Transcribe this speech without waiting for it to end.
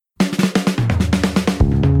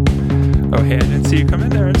ahead and see you come in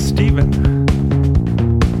there. It's Steven.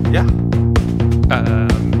 Yeah.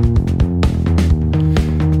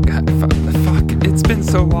 God, fuck. It's been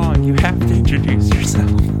so long. You have to introduce yourself.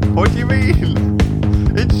 What do you mean?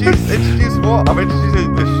 Introduce what? I'm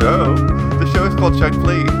introducing the show. The show is called Check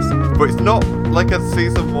Please. But it's not like a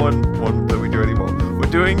season one that we do anymore.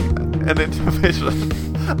 We're doing an intermission.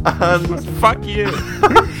 And Fuck you.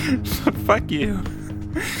 Fuck you.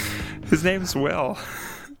 His name's Will.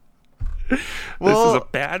 This is a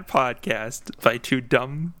bad podcast by two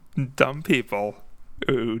dumb people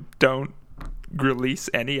who don't release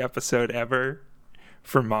any episode ever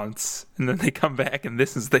for months, and then they come back and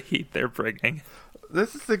this is the heat they're bringing.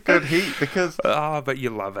 this is a good heat because But you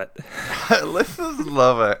love it. listeners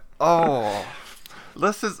love it. Oh,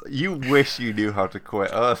 you wish you knew how to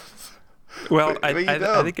quit us. Well, But you I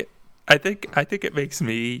don't. think it makes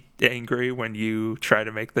me angry when you try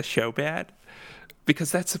to make the show bad,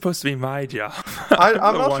 because that's supposed to be my job. I'm the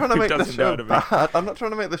not one trying to who make the doesn't show know to make- bad. I'm not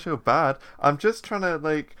trying to make the show bad. I'm just trying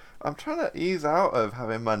to ease out of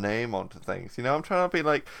having my name onto things. You know, I'm trying to be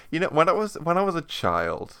like, you know, when I was a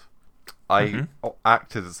child, I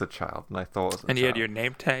acted as a child and I thought as a And you child. had your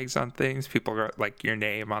name tags on things. People wrote like your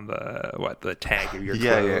name on the tag of your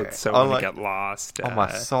Yeah, clothes, yeah. so On, when like, you get lost. on my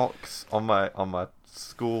socks, on my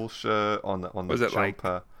school shirt, on the Was it, like,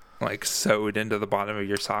 jumper. like sewed into the bottom of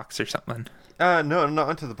your socks or something. No, not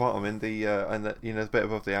into the bottom, in the you know, the bit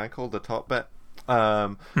above the ankle, the top bit.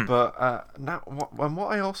 But now, what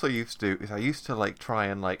I also used to do is I used to like try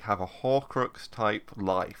and like have a Horcrux type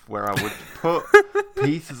life where I would put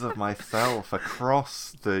pieces of myself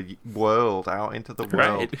across the world out into the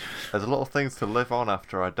world Right. as little things to live on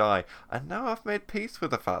after I die. And now I've made peace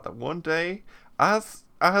with the fact that one day, as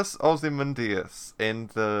Ozymandias in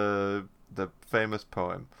the famous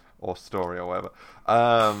poem or story or whatever,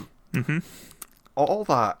 all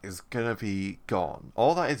that is gonna be gone.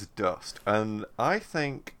 All that is dust, and I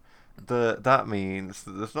think that means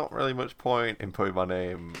that there's not really much point in putting my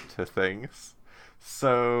name to things.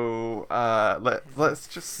 So let's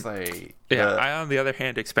just say, Yeah, that- I on the other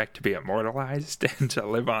hand expect to be immortalized and to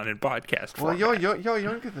live on in podcast well, format. you're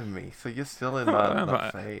younger than me, so you're still in am that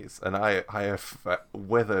I? phase, and I have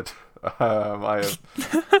withered. I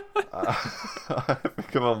have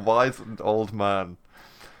become a wizened old man.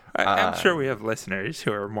 I'm sure we have listeners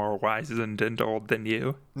who are more wizened and old than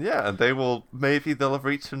you. Yeah, and they'll have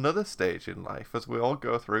reached another stage in life as we all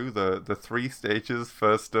go through the three stages.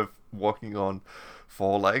 First of walking on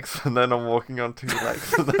 4 legs, and then I'm walking on 2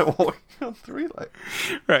 legs, and then walking on 3 legs.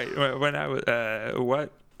 Right. When I was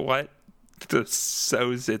what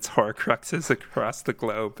sows its Horcruxes across the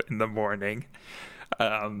globe in the morning,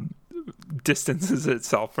 distances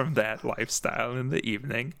itself from that lifestyle in the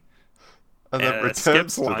evening, And then returns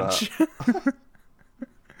skips to lunch, that.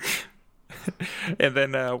 and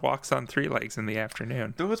then walks on 3 legs in the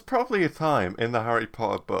afternoon. There was probably a time in the Harry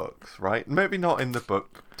Potter books, right? Maybe not in the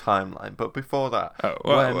book timeline, but before that. Oh,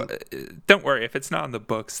 well, don't worry. If it's not in the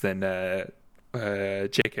books, then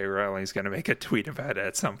J.K. Rowling's going to make a tweet about it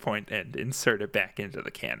at some point and insert it back into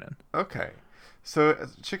the canon. Okay. So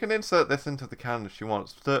she can insert this into the canon if she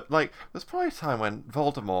wants. There's probably a time when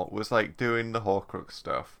Voldemort was like doing the Horcrux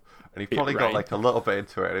stuff, and he probably got Right. like a little bit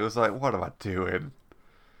into it. And he was like, "What am I doing?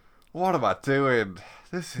 What am I doing?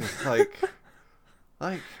 This is like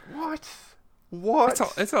what? What?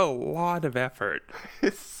 It's a lot of effort,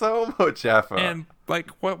 It's so much effort." and like,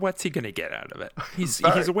 what's he going to get out of it? He's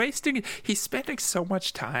wasting. He's spending so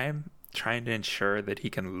much time trying to ensure that he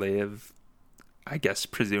can live, I guess,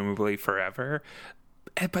 presumably forever.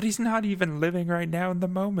 But he's not even living right now in the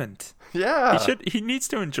moment. Yeah. He needs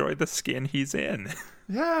to enjoy the skin he's in.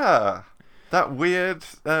 Yeah. That weird,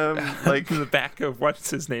 like, In the back of what's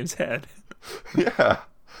his name's head. yeah.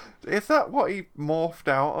 Is that what he morphed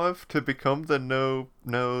out of to become the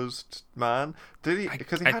no-nosed man? Did he?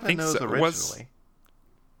 Because he I had a think nose so. originally.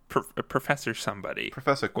 Professor somebody.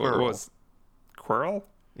 Professor Quirrell. Was Quirrell?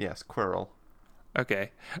 Yes, Quirrell.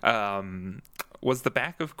 Okay. Was the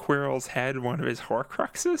back of Quirrell's head one of his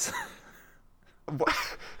Horcruxes? What?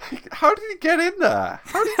 How did he get in there?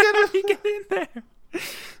 How did he get in? How did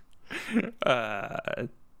he get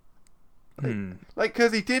in there? Like,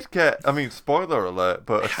 because he did get. I mean, spoiler alert,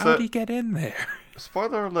 but How did he get in there?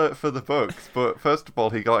 spoiler alert for the books. But first of all,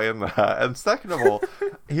 he got in there, and second of all,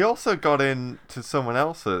 he also got into someone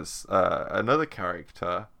else's, another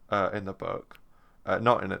character in the book,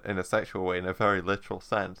 not in a sexual way, in a very literal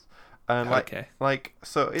sense. And Okay.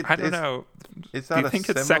 So it. I don't know. Is Do that you a think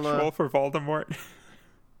it's similar... sexual for Voldemort?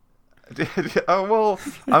 Oh well,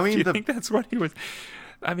 I Do mean you think that's what he was?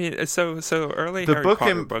 I mean, so early The Harry book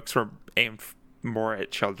Potter in- books were aimed more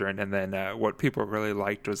at children, and then what people really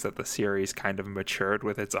liked was that the series kind of matured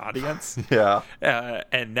with its audience. Yeah.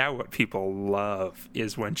 And now what people love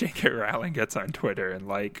is when J.K. Rowling gets on Twitter and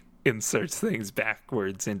like inserts things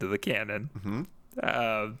backwards into the canon.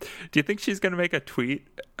 Mm-hmm. Do you think she's going to make a tweet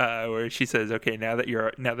where she says, "Okay, now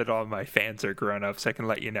that all of my fans are grown ups, I can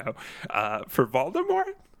let you know, for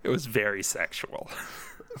Voldemort, it was very sexual."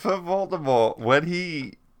 For Voldemort, when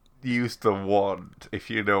he used the wand, if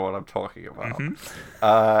you know what I'm talking about,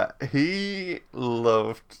 he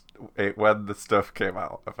loved it when the stuff came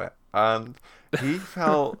out of it, and he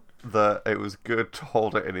felt that it was good to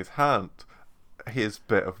hold it in his hand, his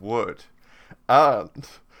bit of wood, and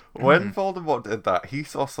when Voldemort did that, he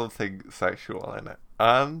saw something sexual in it,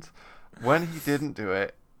 and when he didn't do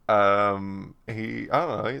it, I don't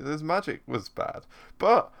know, his magic was bad,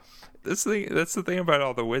 but that's the thing about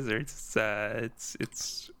all the wizards.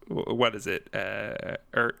 It's what is it?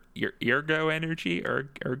 Your ergo energy,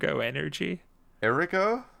 ergo energy.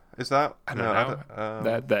 Irigo? Is that? I don't know.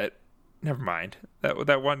 That. Never mind.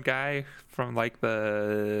 That one guy from like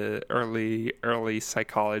the early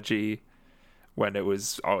psychology, when it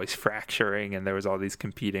was always fracturing and there was all these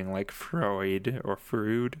competing, like Freud,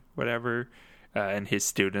 whatever. And his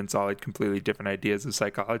students all had completely different ideas of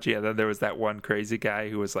psychology. And then there was that one crazy guy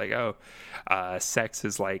who was like, sex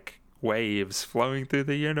is like waves flowing through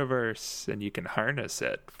the universe, and you can harness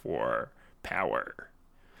it for power.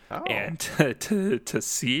 Oh. And to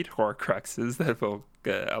seed Horcruxes that will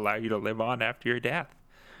allow you to live on after your death.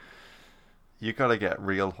 You gotta get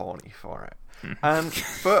real horny for it.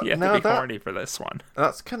 But you have now to be horny for this one.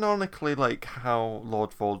 That's canonically like how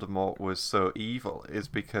Lord Voldemort was so evil, is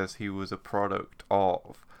because he was a product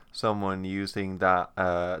of someone using that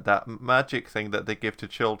magic thing that they give to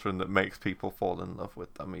children that makes people fall in love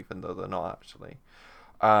with them, even though they're not actually.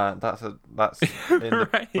 That's in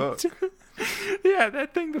the book. Yeah,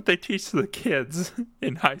 that thing that they teach the kids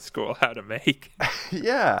in high school how to make.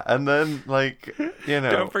 Yeah, and then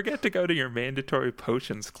don't forget to go to your mandatory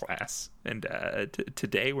potions class. And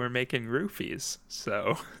today we're making roofies,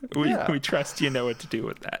 so we trust you know what to do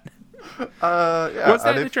with that. Was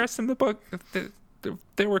that addressed in the book?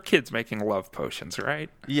 There were kids making love potions, right?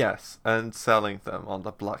 Yes, and selling them on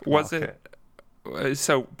the black market. Was it?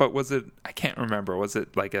 But was it? I can't remember. Was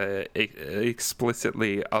it like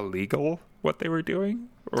explicitly illegal what they were doing,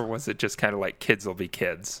 or was it just kind of like kids will be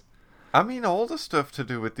kids? I mean, all the stuff to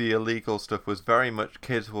do with the illegal stuff was very much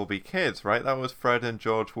kids will be kids, right? That was Fred and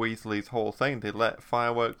George Weasley's whole thing. They let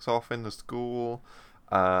fireworks off in the school.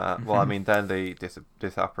 Well, I mean, then they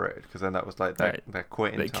disapparated, because then that was like their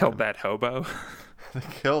quitting time. They killed that hobo. They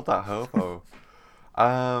killed that hobo.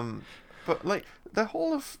 But like the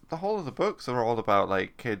whole of the books are all about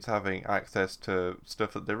like kids having access to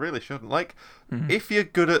stuff that they really shouldn't. Like, if you're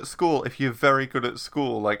good at school, if you're very good at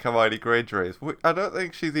school, like Hermione Granger is, I don't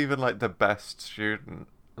think she's even like the best student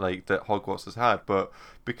like that Hogwarts has had. But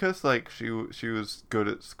because like she was good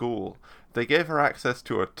at school, they gave her access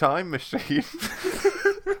to a time machine.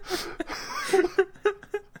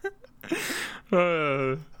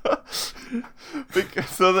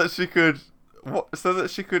 So that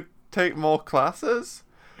she could take more classes,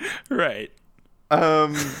 right?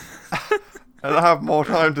 And have more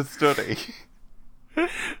time to study.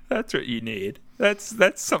 That's what you need.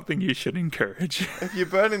 That's something you should encourage. If you're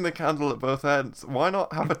burning the candle at both ends, why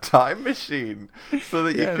not have a time machine so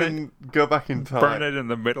that you can go back in time? Burn it in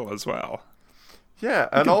the middle as well. Yeah,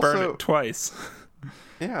 and also burn it twice.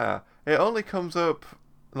 Yeah, it only comes up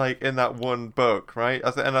like in that one book, right?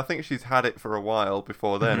 And I think she's had it for a while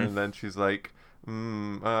before then, and then she's like,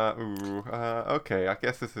 okay, I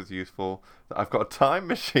guess this is useful. I've got a time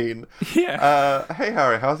machine. Yeah. Hey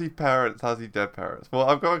Harry, how's your parents? How's your dead parents? Well,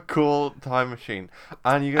 I've got a cool time machine,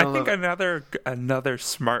 and you're gonna. I think another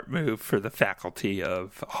smart move for the faculty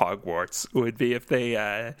of Hogwarts would be if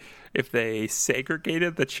they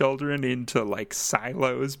segregated the children into like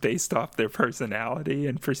silos based off their personality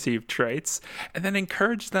and perceived traits, and then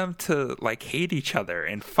encouraged them to like hate each other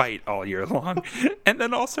and fight all year long, and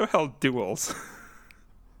then also held duels.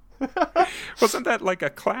 Wasn't that like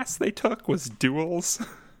a class they took? Was duels?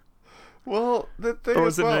 Well, the thing or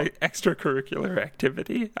was it an extracurricular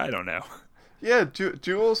activity? I don't know. Yeah,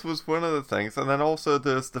 duels was one of the things, and then also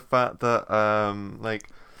there's the fact that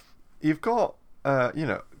like you've got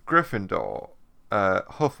Gryffindor,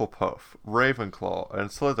 Hufflepuff, Ravenclaw,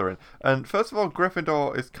 and Slytherin. And first of all,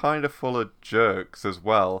 Gryffindor is kind of full of jerks as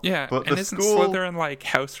well. Yeah, but and isn't Slytherin like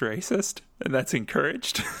house racist, and that's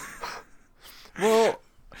encouraged? Well,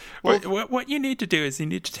 what you need to do is you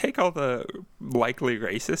need to take all the likely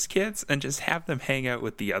racist kids and just have them hang out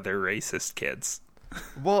with the other racist kids.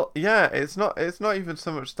 Well, yeah, it's not. It's not even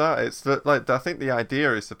so much that. It's that, like, I think the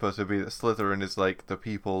idea is supposed to be that Slytherin is like the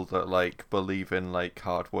people that like believe in like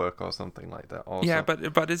hard work or something like that. Yeah, Also,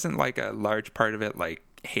 but isn't like a large part of it like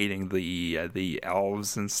hating the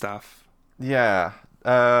elves and stuff yeah.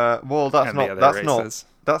 Well, and the other races?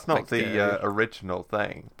 that's not Like the original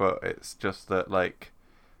thing, but it's just that like,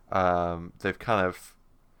 they've kind of.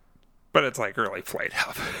 but it's like really played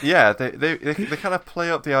up. Yeah, they kind of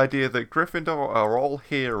play up the idea that Gryffindor are all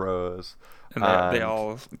heroes. And they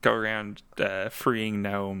all go around freeing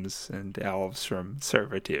gnomes and elves from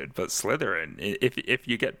servitude. But Slytherin, if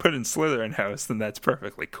you get put in Slytherin house, then that's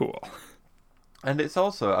perfectly cool. And it's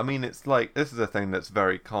also, I mean, it's like, this is a thing that's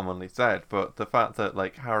very commonly said, but the fact that,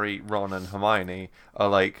 like, Harry, Ron, and Hermione are,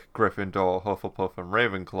 like, Gryffindor, Hufflepuff, and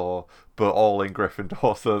Ravenclaw, but all in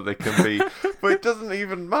Gryffindor so that they can be... But it doesn't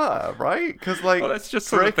even matter, right? Because, like, Well, that's just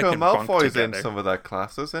so that they Draco can bunk Malfoy's in together. some of their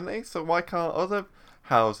classes, isn't he? So why can't other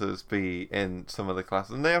houses be in some of the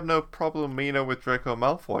classes? And they have no problem, with Draco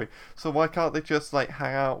Malfoy, so why can't they just, like,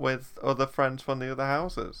 hang out with other friends from the other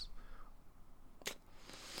houses?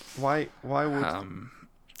 Why would...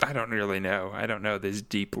 I don't really know. I don't know this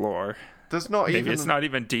deep lore. There's not Maybe even... it's not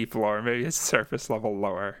even deep lore. Maybe it's surface level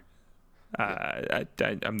lore. I'm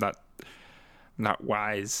not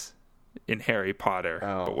wise in Harry Potter.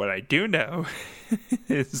 Oh. But what I do know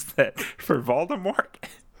is that for Voldemort,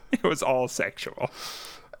 it was all sexual.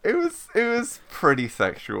 It was pretty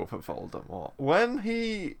sexual for Voldemort. When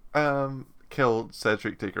he killed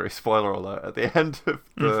Cedric Diggory, spoiler alert, at the end of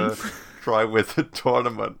the Triwizard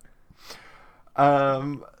tournament,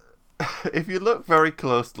 if you look very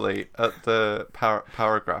closely at the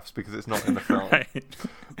paragraphs, because it's not in the film, Right.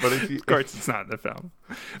 but if you, Of course, it's not in the film.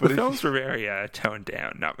 But The if films were very toned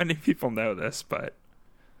down. Not many people know this, but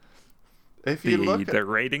if you look at, the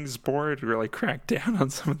ratings board really cracked down on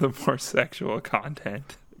some of the more sexual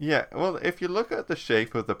content. yeah, well, if you look at the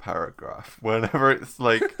shape of the paragraph, whenever it's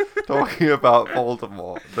like talking about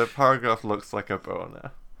Voldemort, the paragraph looks like a boner.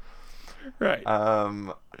 Right.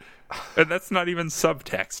 And that's not even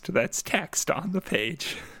subtext. That's text on the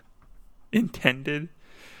page. Intended.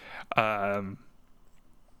 Yeah,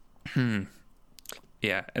 and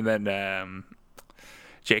then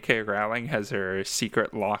J.K. Rowling has her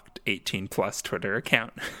secret locked 18+ Twitter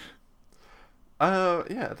account.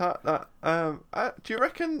 Yeah, do you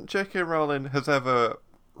reckon J.K. Rowling has ever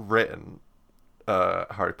written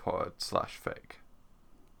Harry Potter /fic?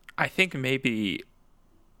 I think maybe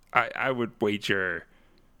I would wager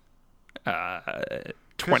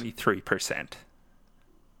 23%.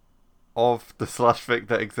 Of the /fic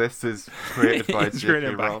that exists is created by It's J.K.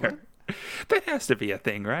 written by Rowling? her. That has to be a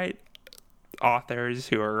thing, right? Authors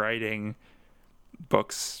who are writing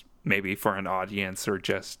books maybe for an audience or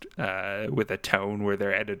just with a tone where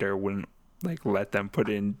their editor wouldn't like let them put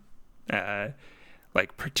in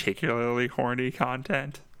like particularly horny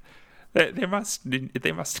content. They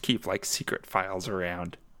must keep like secret files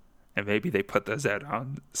around, and maybe they put those out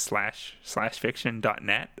on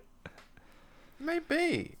 /fiction.net.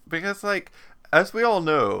 Maybe, because like, as we all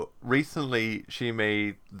know, recently she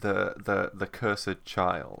made the Cursed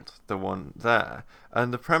Child, the one there,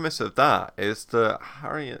 and the premise of that is that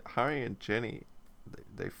Harry and Ginny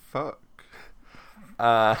they fuck,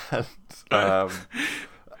 and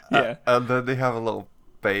Yeah, and then they have a little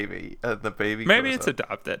baby, and the baby maybe grows it's up.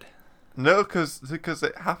 adopted. No, because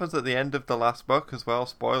it happens at the end of the last book as well.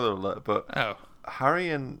 Spoiler alert! But Oh, Harry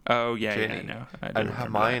and yeah, Ginny yeah, no, I do and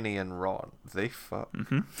remember Hermione and Ron, they fuck.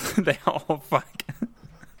 that. They all fuck.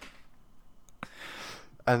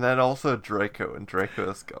 And then also Draco and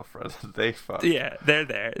Draco's girlfriend, they fuck. Yeah, they're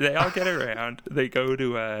there. They all get around. They go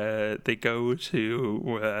to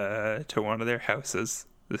one of their houses.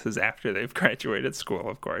 This is after they've graduated school,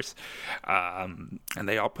 of course. And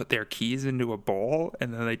they all put their keys into a bowl,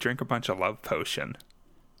 and then they drink a bunch of love potion.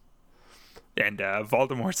 And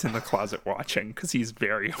Voldemort's in the closet watching because he's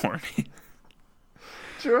very horny.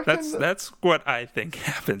 Do you reckon That's what I think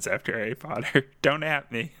happens after Harry Potter. Don't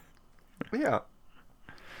at me. Yeah.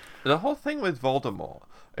 The whole thing with Voldemort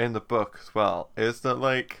in the book as well is that,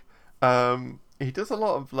 like, he does a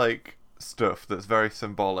lot of, like, stuff that's very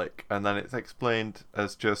symbolic, and then it's explained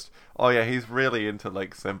as just, oh yeah, he's really into,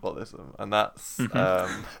 like, symbolism, and that's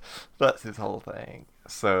that's his whole thing.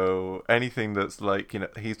 So anything that's like,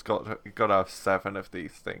 he's got to have 7 of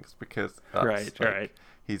these things because that's, Right.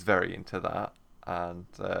 He's very into that, and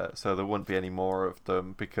so there wouldn't be any more of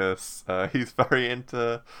them because he's very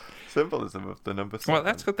into symbolism of the number 7. Well,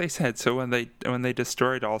 that's what they said. So when they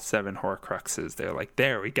destroyed all 7 Horcruxes, they're like,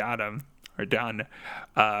 "There, we got them. We're done."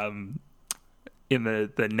 in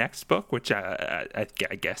the next book, which I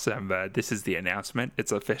guess this is the announcement.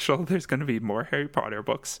 It's official. There's going to be more Harry Potter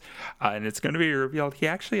books, and it's going to be revealed he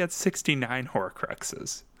actually had 69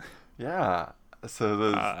 Horcruxes. Yeah. So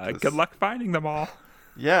there's good luck finding them all.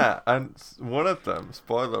 Yeah, and one of them,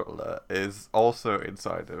 spoiler alert, is also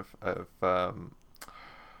inside of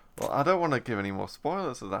well, I don't want to give any more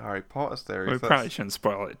spoilers of the Harry Potter series. We probably shouldn't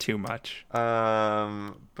spoil it too much.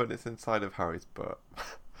 But it's inside of Harry's butt.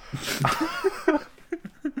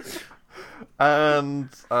 And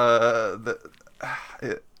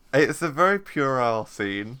it's a very puerile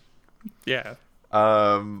scene. Yeah.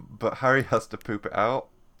 But Harry has to poop it out.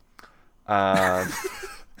 And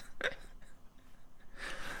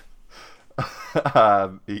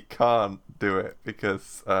he can't do it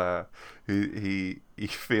because he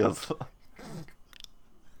feels like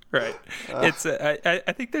right. It's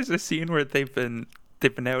I think there's a scene where they've been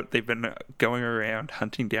going around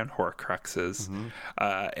hunting down Horcruxes,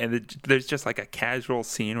 and there's just like a casual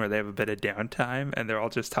scene where they have a bit of downtime, and they're all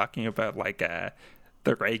just talking about like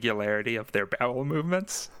the regularity of their bowel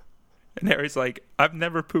movements, and Harry's like, "I've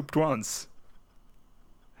never pooped once."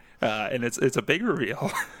 And it's a big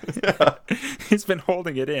reveal. Yeah. He's been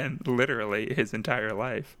holding it in literally his entire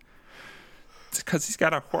life. It's because he's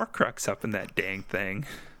got a Horcrux up in that dang thing.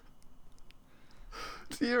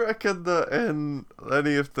 Do you reckon that in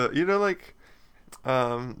any of the, like,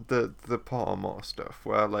 the Pottermore stuff,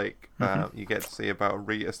 where like you get to see about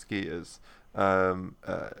Rita Skeeter's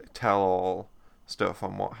tell all stuff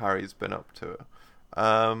on what Harry's been up to?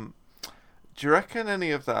 Do you reckon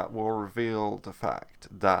any of that will reveal the fact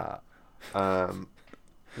that,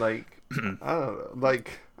 like, I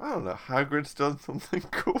don't know, Hagrid's done something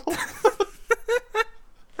cool?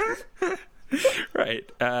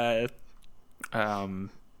 Right.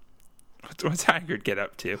 What's Hagrid get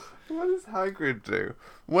up to? What does Hagrid do?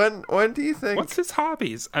 When do you think? What's his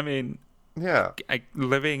hobbies? I mean, yeah,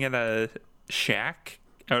 living in a shack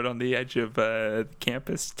out on the edge of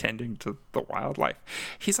campus, tending to the wildlife.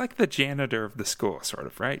 He's like the janitor of the school, sort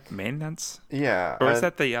of, right? Maintenance. Yeah. Or is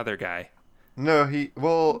that the other guy? No, he's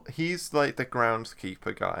like the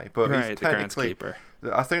groundskeeper guy, but right, he's the technically. groundskeeper.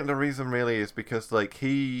 I think the reason really is because like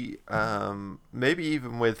he, maybe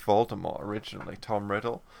even with Voldemort originally, Tom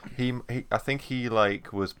Riddle, I think he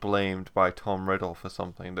like was blamed by Tom Riddle for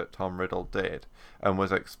something that Tom Riddle did and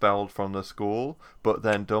was expelled from the school. But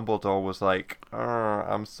then Dumbledore was like,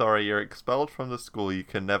 "I'm sorry, you're expelled from the school. You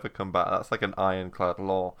can never come back. That's like an ironclad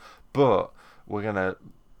law. But we're gonna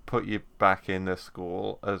put you back in the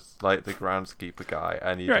school as like the groundskeeper guy,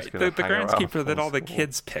 and you're just gonna the hang around groundskeeper that all the school.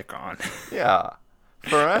 kids pick on." Yeah.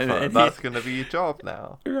 Forever. And that's going to be your job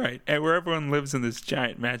now. Right. And where everyone lives in this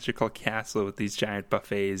giant magical castle with these giant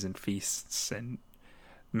buffets and feasts and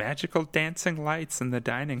magical dancing lights in the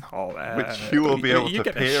dining hall. Which you will be able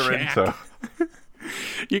to peer into.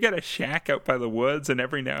 You got a shack out by the woods, and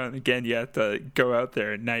every now and again you have to go out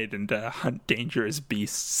there at night and hunt dangerous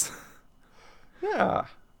beasts. Yeah.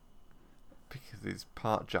 Because he's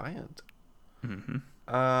part giant. Mm-hmm.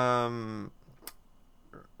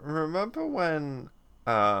 Remember when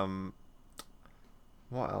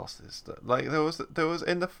what else is there? Like there was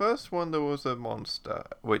in the first one there was a monster,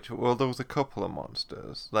 there was a couple of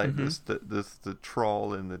monsters. Like there's the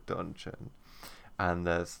troll in the dungeon, and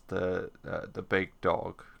there's the big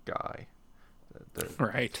dog guy, the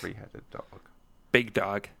right, 3-headed dog. Big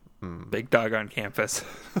dog. Big dog on campus.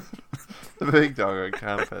 The big dog on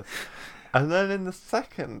campus. And then in the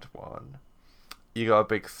second one, you got a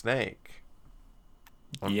big snake.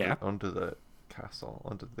 Under the castle,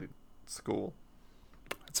 under the school.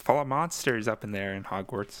 It's full of monsters up in there in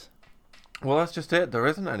Hogwarts. Well, that's just it. There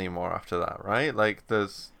isn't any more after that, right? Like,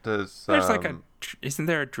 there's like isn't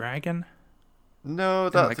there a dragon? No,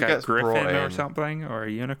 that like gets a griffin brought in. or something, or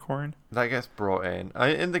a unicorn. That gets brought in.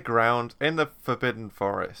 In the Forbidden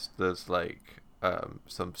Forest, there's like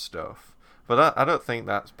some stuff, but I don't think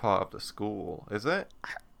that's part of the school, is it?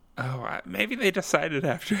 Oh, maybe they decided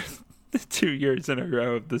after 2 years in a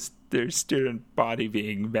row of their student body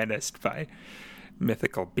being menaced by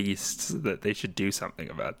mythical beasts that they should do something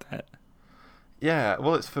about that. Yeah,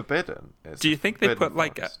 well, it's forbidden. Do you think they put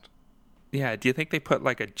forest. do you think they put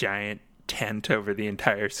like a giant tent over the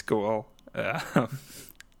entire school and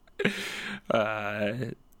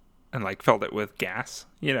like filled it with gas?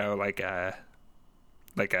 You know, like a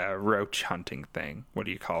roach hunting thing. What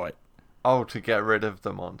do you call it? Oh, to get rid of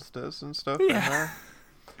the monsters and stuff. Yeah.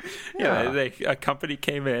 Yeah, a company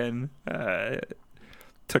came in,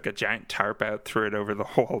 took a giant tarp out, threw it over the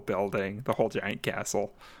whole building, the whole giant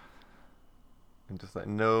castle. And just like,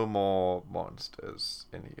 no more monsters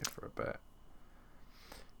in here for a bit.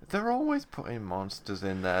 They're always putting monsters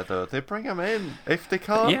in there, though. They bring them in if they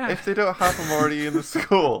can't. Yeah. If they don't have them already in the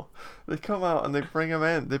school, they come out and they bring them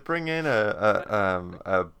in. They bring in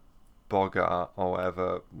a boggart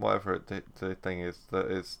or whatever the thing is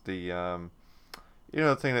that is the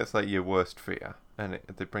the thing that's like your worst fear, and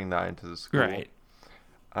they bring that into the school. Right.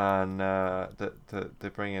 And they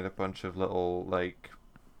bring in a bunch of little like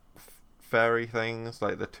fairy things,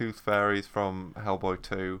 like the tooth fairies from Hellboy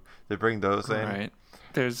 2. They bring those in. Right.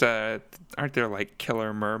 There's aren't there like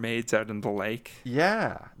killer mermaids out in the lake?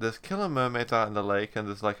 Yeah, there's killer mermaids out in the lake, and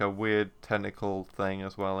there's like a weird tentacle thing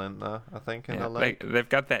as well in there, I think, in the lake. They've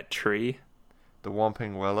got that tree. The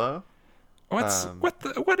Whomping Willow. What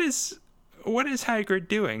is Hagrid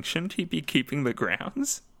doing? Shouldn't he be keeping the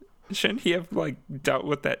grounds? Shouldn't he have like dealt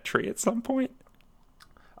with that tree at some point?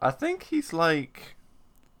 I think he's like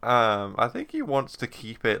I think he wants to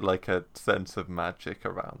keep it like a sense of magic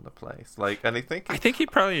around the place. Like, and I think he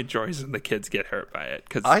probably enjoys when the kids get hurt by it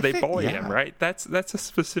because they bully him, right? That's a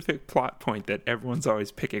specific plot point that everyone's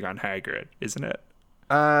always picking on Hagrid, isn't it?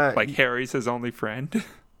 Like Harry's his only friend.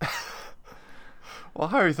 Well,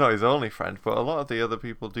 Harry's not his only friend, but a lot of the other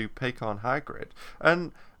people do pick on Hagrid,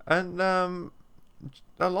 and a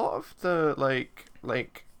lot of the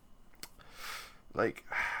like.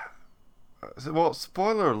 Well,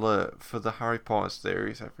 spoiler alert for the Harry Potter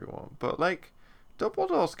series, everyone. But like,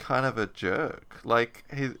 Dumbledore's kind of a jerk. Like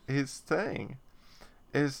his thing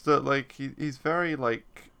is that like he's very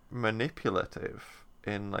like manipulative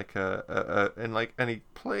in like and he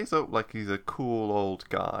plays up like he's a cool old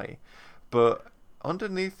guy, but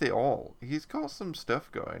underneath it all, he's got some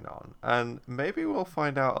stuff going on, and maybe we'll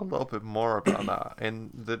find out a little bit more about that in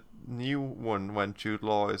the new one when Jude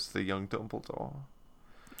Law is the young Dumbledore.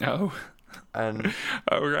 Oh. And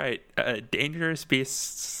right. Dangerous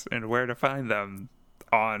beasts and where to find them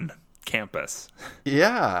on campus.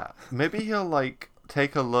 Yeah, maybe he'll like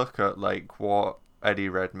take a look at like what Eddie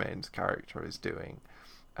Redmayne's character is doing,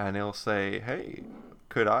 and he'll say, "Hey,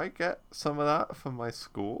 could I get some of that from my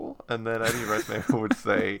school?" And then Eddie Redmayne would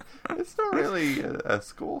say, "It's not really a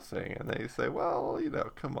school thing." And they say, "Well,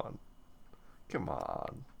 come on,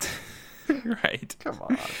 right, come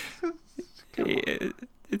on."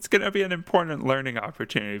 It's gonna be an important learning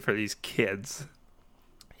opportunity for these kids.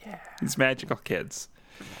 Yeah, these magical kids.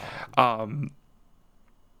 Yeah.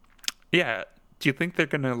 Do you think they're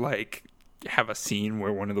gonna like have a scene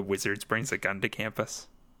where one of the wizards brings a gun to campus?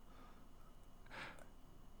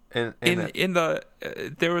 In the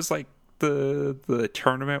there was like the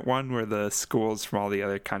tournament one where the schools from all the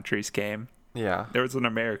other countries came. Yeah. There was an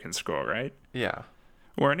American school, right? Yeah.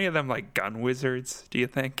 Were any of them like gun wizards, do you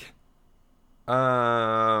think?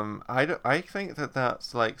 I think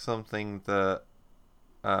that's like something that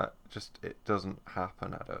just it doesn't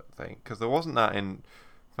happen. I don't think, because there wasn't that in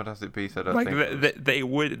Fantastic Beasts. I don't think they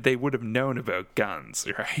would have known about guns,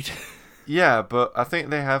 right? Yeah, but I think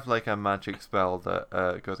they have like a magic spell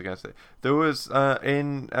that goes against it. There was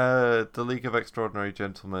in the League of Extraordinary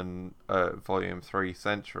Gentlemen, Volume 3,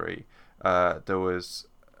 Century. There was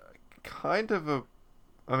kind of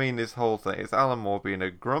this whole thing is Alan Moore being a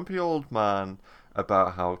grumpy old man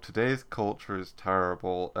about how today's culture is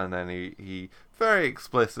terrible, and then he very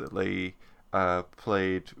explicitly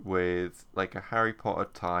played with like a Harry Potter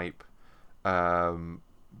type,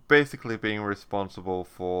 basically being responsible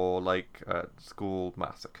for like a school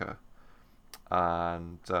massacre,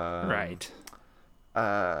 and right,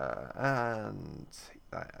 and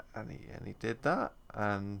he did that,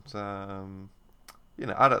 and I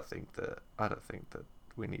don't think that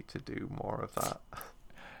we need to do more of that.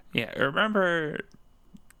 Yeah, remember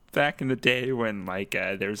back in the day when like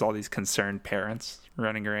there was all these concerned parents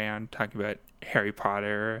running around talking about Harry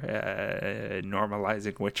Potter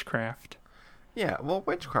normalizing witchcraft? Yeah, well,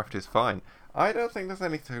 witchcraft is fine. I don't think there's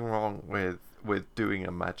anything wrong with doing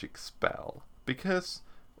a magic spell, because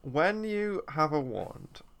when you have a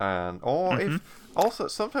wand, if also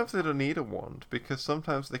sometimes they don't need a wand, because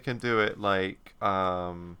sometimes they can do it like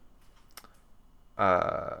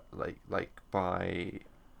by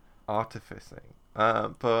artificing.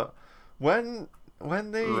 But when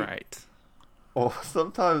they right, or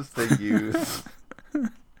sometimes they use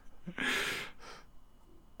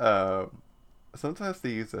sometimes they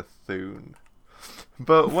use a Thune.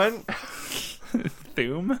 But when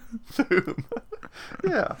Thune,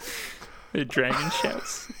 yeah, the dragon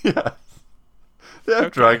ships. Yes, they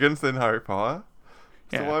have dragons in Harry Potter.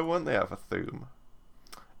 So yeah. Why wouldn't they have a Thune?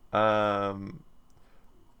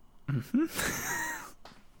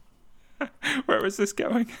 Where was this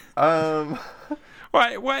going? Why?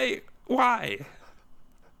 Why?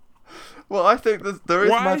 Well, I think there is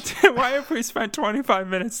Why have we spent 25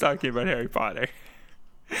 minutes talking about Harry Potter?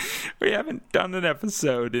 We haven't done an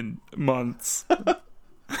episode in months.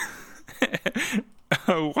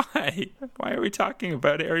 Why? Why are we talking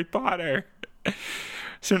about Harry Potter?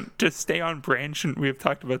 Shouldn't, to stay on brand, shouldn't we have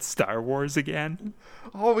talked about Star Wars again?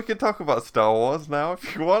 Oh, we can talk about Star Wars now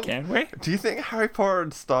if you want. Can we? Do you think Harry Potter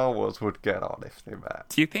and Star Wars would get on if they met?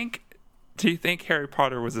 Do you think Harry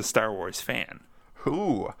Potter was a Star Wars fan?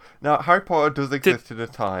 Ooh. Now, Harry Potter does exist in a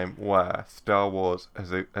time where Star Wars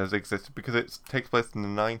has existed because it takes place in the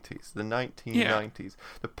 90s, the 1990s. Yeah.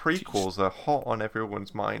 The prequels are hot on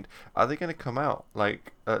everyone's mind. Are they going to come out?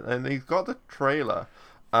 And he's got the trailer,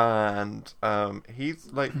 and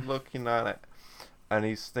he's looking at it, and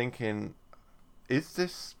he's thinking, is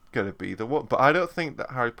this going to be the one? But I don't think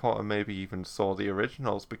that Harry Potter maybe even saw the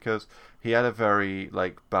originals because he had a very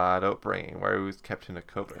bad upbringing where he was kept in a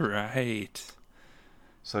cupboard. Right.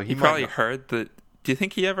 So he probably heard the... Do you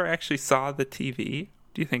think he ever actually saw the TV?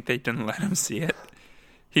 Do you think they didn't let him see it?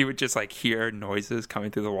 He would just hear noises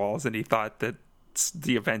coming through the walls, and he thought that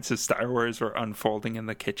the events of Star Wars were unfolding in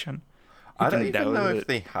the kitchen. I don't even know if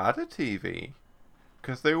they had a TV,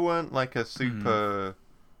 because they weren't a super...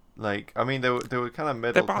 I mean, they were kind of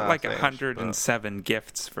middle. They bought 107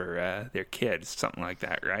 gifts for their kids, something like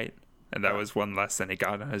that, right? And that was one less than he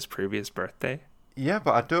got on his previous birthday. Yeah,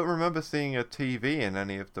 but I don't remember seeing a TV in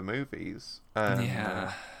any of the movies.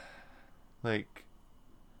 Yeah.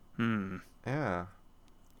 Yeah.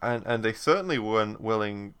 And they certainly weren't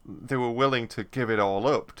willing... They were willing to give it all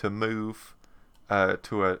up to move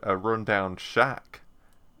to a rundown shack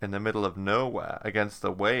in the middle of nowhere against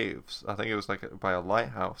the waves. I think it was by a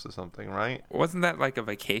lighthouse or something, right? Wasn't that a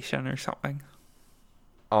vacation or something?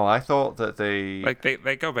 Oh, I thought that they...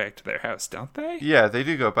 they go back to their house, don't they? Yeah, they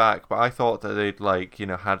do go back, but I thought that they'd,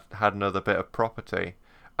 had another bit of property,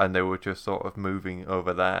 and they were just sort of moving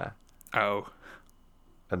over there. Oh.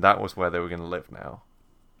 And that was where they were going to live now.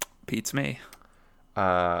 Beats me.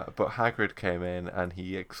 But Hagrid came in, and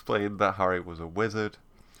he explained that Harry was a wizard,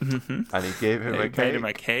 and he gave him a cake. Made him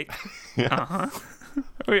a cake? Yes. Uh-huh.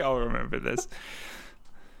 We all remember this.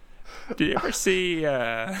 Did you ever see...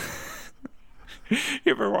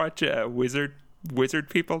 You ever watch Wizard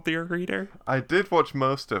People, Dear Reader? I did watch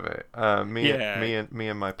most of it. Me and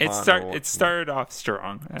my partner. It started off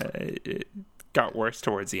strong. It got worse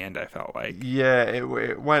towards the end, I felt like. Yeah,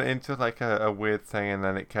 it went into a weird thing, and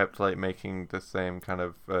then it kept making the same kind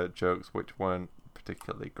of jokes, which weren't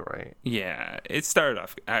particularly great. Yeah, it started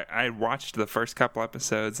off... I watched the first couple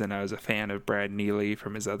episodes, and I was a fan of Brad Neely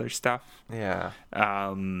from his other stuff. Yeah.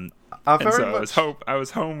 I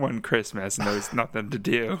was home one Christmas, and there was nothing to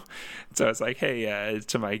do. So I was like, hey,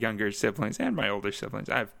 to my younger siblings and my older siblings.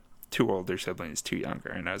 I have 2 older siblings, 2 younger.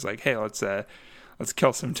 And I was like, hey, let's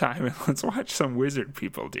kill some time and let's watch some Wizard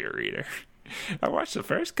People, Dear Reader. I watched the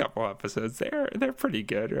first couple episodes. They're pretty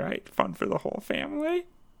good, right? Fun for the whole family.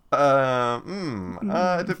 How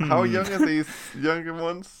young are these younger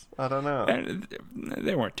ones? I don't know.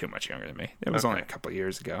 They weren't too much younger than me. It was only a couple of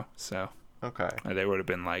years ago, so okay. They would have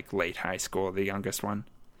been late high school, the youngest one.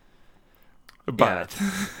 But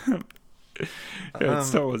it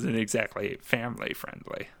still wasn't exactly family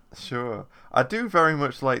friendly. Sure. I do very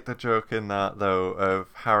much like the joke in that, though, of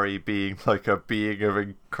Harry being a being of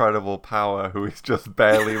incredible power who is just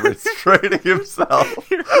barely restraining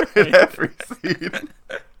himself in every scene.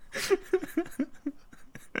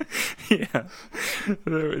 Yeah,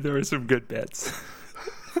 there were some good bits.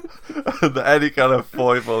 And any kind of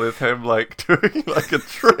foible is him doing a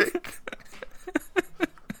trick.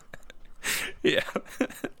 Yeah.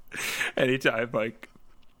 Anytime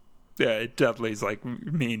Dudley's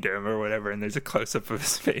mean to him or whatever, and there's a close up of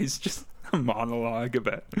his face, just a monologue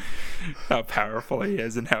about how powerful he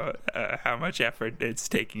is and how much effort it's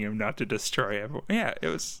taking him not to destroy everyone. Yeah, it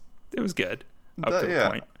was good up to the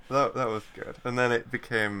point. That was good, and then it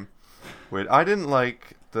became weird. I didn't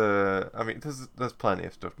like there's plenty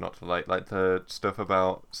of stuff not to like the stuff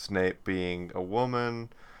about Snape being a woman,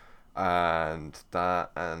 and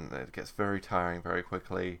it gets very tiring very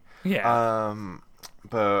quickly. Yeah.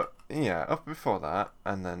 But yeah, up before that,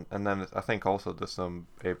 and then I think also there's some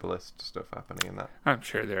ableist stuff happening in that. I'm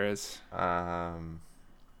sure there is. But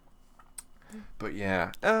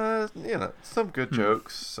yeah, some good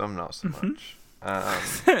jokes, some not so much.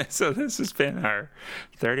 So this has been our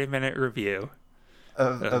 30-minute review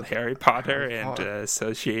of Harry Potter and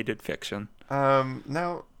associated fiction.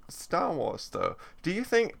 Now, Star Wars, though. Do you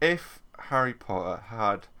think if Harry Potter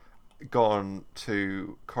had gone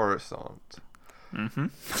to Coruscant...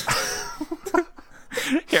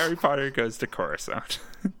 Harry Potter goes to Coruscant.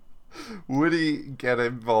 Would he get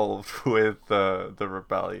involved with the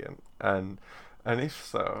rebellion? And if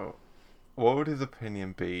so, what would his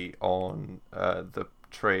opinion be on the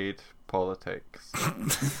trade politics?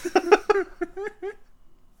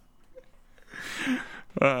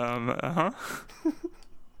 Uh-huh.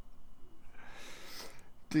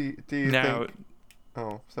 Do you Now, think?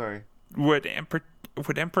 Oh, sorry. would Emperor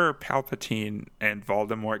Palpatine and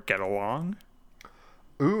Voldemort get along?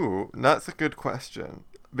 Ooh, that's a good question.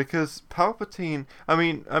 Because Palpatine, I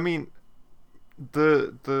mean,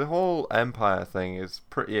 the whole Empire thing is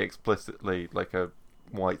pretty explicitly like a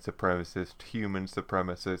white supremacist, human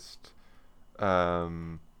supremacist,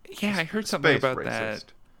 Yeah, I heard something space about racist.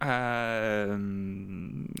 that.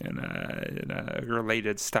 In a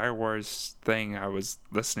related Star Wars thing I was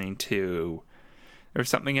listening to, there was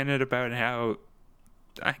something in it about how,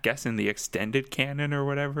 I guess in the extended canon or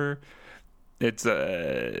whatever, it's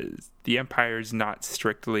the Empire's not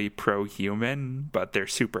strictly pro-human, but they're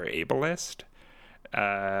super ableist.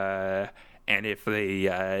 And if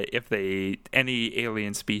they any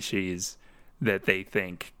alien species that they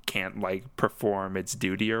think can't like perform its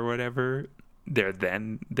duty or whatever,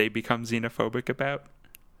 they become xenophobic about.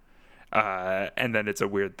 And then it's a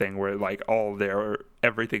weird thing where like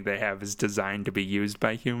everything they have is designed to be used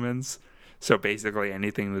by humans. So basically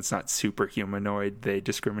anything that's not super humanoid, they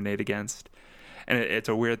discriminate against. And it's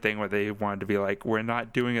a weird thing where they wanted to be like, we're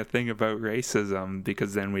not doing a thing about racism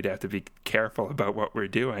because then we'd have to be careful about what we're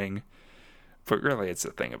doing. But really, it's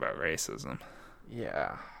a thing about racism.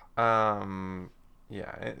 Yeah.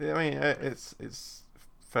 Yeah. I mean, it's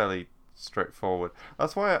fairly straightforward.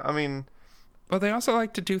 That's why, I mean... Well, they also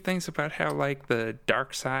like to do things about how, like, the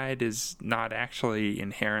dark side is not actually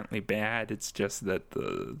inherently bad. It's just that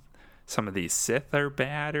some of these Sith are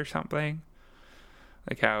bad or something.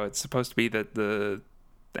 Like how it's supposed to be that the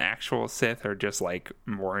actual Sith are just, like,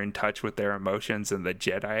 more in touch with their emotions, and the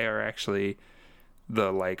Jedi are actually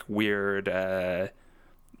the, like, weird,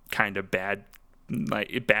 kind of bad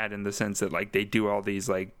in the sense that, like, they do all these,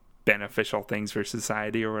 like, beneficial things for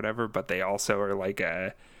society or whatever, but they also are, like,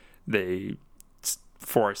 they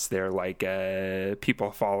force their, like, people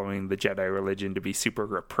following the Jedi religion to be super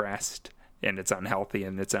repressed, and it's unhealthy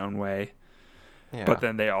in its own way. Yeah. But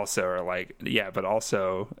then they also are like, but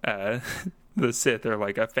also the Sith are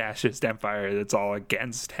like a fascist empire that's all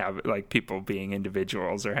against people being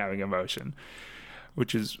individuals or having emotion,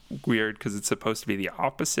 which is weird because it's supposed to be the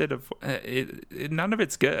opposite of none of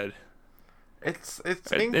it's good. It's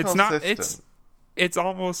It's inconsistent. It's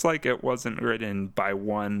almost like it wasn't written by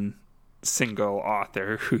one single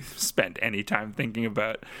author who spent any time thinking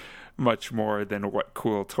about much more than what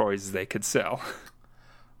cool toys they could sell.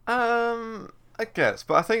 I guess,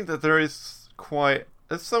 but I think that there's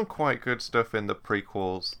some quite good stuff in the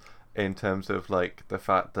prequels in terms of like the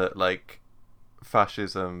fact that like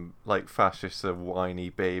fascism, like fascists are whiny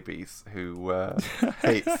babies who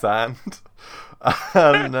hate sand,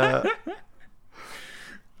 and I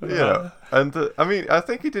mean, I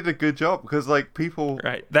think he did a good job because like people,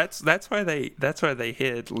 Right. That's why they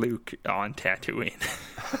hid Luke on Tatooine.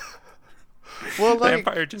 well, The like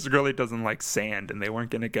Empire just really doesn't like sand, and they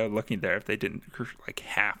weren't going to go looking there if they didn't like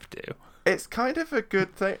have to. it's kind of a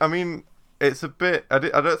good thing. I mean, it's a bit. I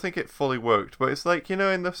don't think it fully worked, but it's like,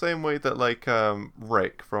 in the same way that like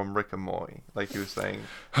Rick from Rick and Morty, like you were saying,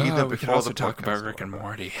 either We could before also the talk podcast about or Rick and whatever.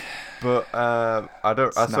 Morty. But I don't.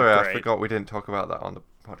 It's Sorry, not I great. forgot we didn't talk about that on the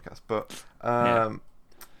podcast. But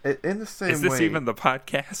in the same Is this way, even the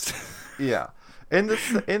podcast? yeah. In the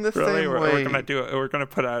Really, same we're way, gonna do it. We're gonna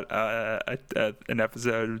put out an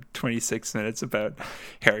episode 26 minutes about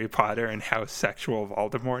Harry Potter and how sexual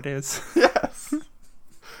Voldemort is, yes,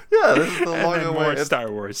 yeah. This is the and long then more awaited.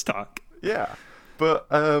 Star Wars talk. Yeah, but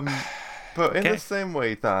in Okay. the same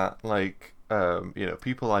way that like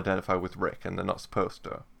people identify with Rick and they're not supposed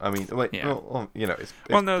to. I mean, like, Yeah. it's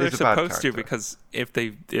Well, no, they're it's a bad supposed to, character. because if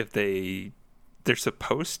they're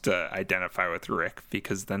supposed to identify with Rick,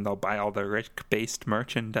 because then they'll buy all the Rick-based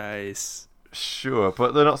merchandise. Sure,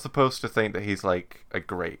 but they're not supposed to think that he's like a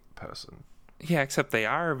great person. Yeah, except they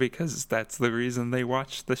are, because that's the reason they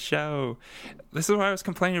watch the show. This is what I was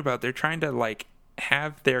complaining about. They're trying to like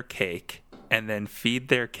have their cake and then feed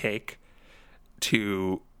their cake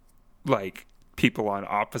to like people on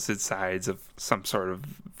opposite sides of some sort of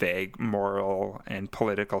vague moral and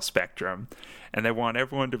political spectrum, and they want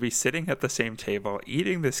everyone to be sitting at the same table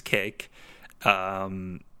eating this cake,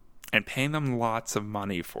 and paying them lots of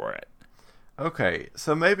money for it. Okay,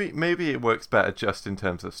 so maybe it works better just in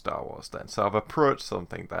terms of Star Wars then. So I've approached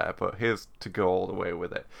something there, but here's to go all the way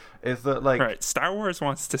with it. Is that like Right, Star Wars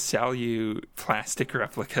wants to sell you plastic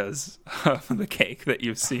replicas of the cake that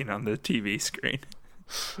you've seen on the TV screen.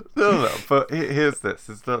 no, but here's this: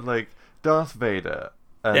 is that like Darth Vader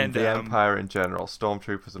and the Empire in general,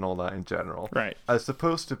 stormtroopers and all that in general, right, are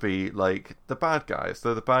supposed to be like the bad guys.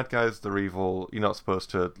 They're the bad guys, they're evil. You're not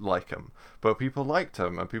supposed to like them, but people liked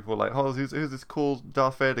him, and people were like, "Oh, who's this cool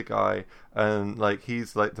Darth Vader guy?" And like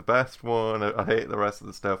he's like the best one. I hate the rest of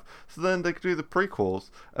the stuff. So then they do the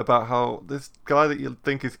prequels about how this guy that you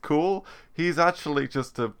think is cool, he's actually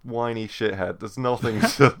just a whiny shithead. There's nothing.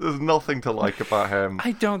 There's nothing to like about him.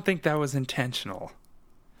 I don't think that was intentional.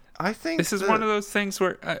 I think this is one of those things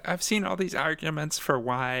where I've seen all these arguments for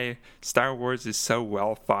why Star Wars is so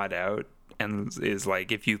well thought out and is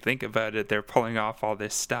like, if you think about it, they're pulling off all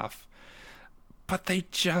this stuff. But they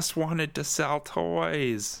just wanted to sell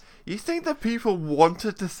toys. You think that people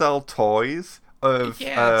wanted to sell toys?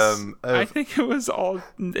 Yes. I think it was all...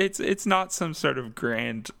 It's not some sort of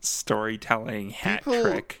grand storytelling hat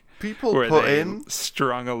trick. People where put they in...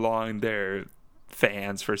 strung along their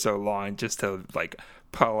fans for so long just to, like,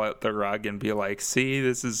 pull out the rug and be like, see,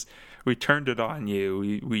 this is... We turned it on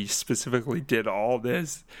you. We specifically did all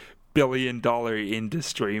this billion-dollar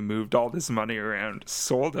industry, moved all this money around,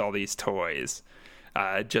 sold all these toys.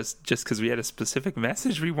 Just because we had a specific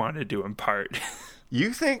message we wanted to impart.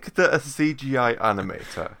 You think that a CGI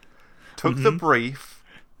animator took the brief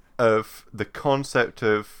of the concept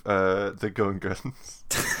of the Gungans?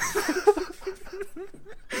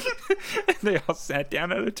 And they all sat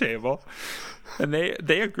down at a table, and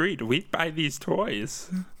they agreed, we'd buy these toys.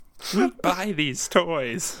 We'd buy these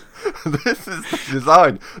toys. This is the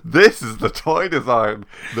design. This is the toy design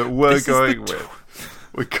that we're going with.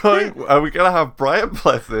 Are we going to have Brian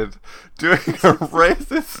Blessed doing a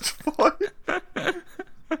racist toy?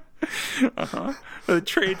 The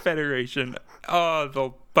Trade Federation,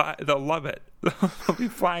 they'll love it. They'll be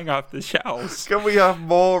flying off the shelves. Can we have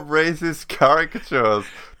more racist caricatures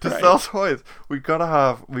to sell toys? We've got to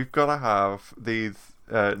have these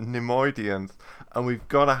Nemoidians, and we've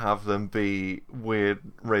got to have them be weird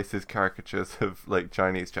racist caricatures of like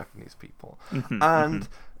Chinese, Japanese people,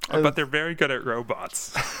 but they're very good at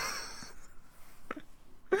robots.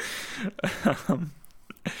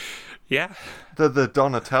 Yeah. They're the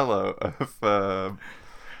Donatello of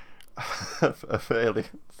aliens.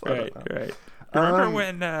 Right. Remember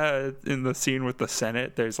when in the scene with the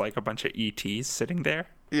Senate, there's like a bunch of ETs sitting there?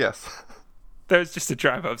 Yes. There's just a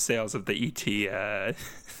drive-up sales of the ET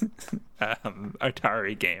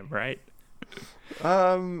Atari game, right?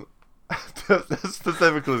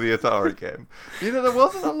 Specifically the Atari game. You know, there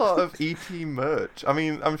wasn't a lot of ET merch. I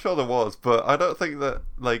mean, I'm sure there was, but I don't think that,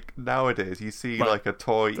 like, nowadays you see, like, a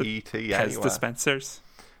toy ET anywhere. Pez dispensers?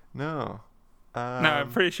 No. No, I'm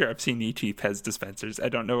pretty sure I've seen ET Pez dispensers. I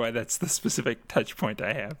don't know why that's the specific touch point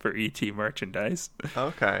I have for ET merchandise.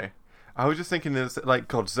 Okay. I was just thinking there's, like,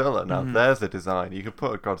 Godzilla. Now, there's a design. You could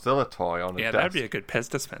put a Godzilla toy on a desk. Yeah, that'd be a good Pez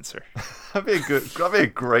dispenser. That'd be a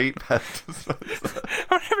great Pez dispenser.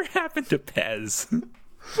 Whatever happened to Pez?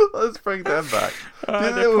 Let's bring them back. Do you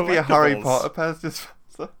think there would be a Harry Potter Pez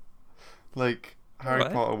dispenser? Like, Harry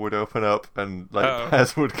Potter would open up and, like,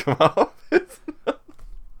 Pez would come out.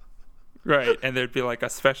 Right, and there'd be, like, a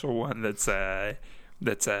special one that's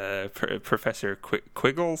Professor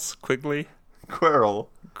Quigley? Quirrell.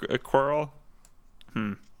 Quirrell?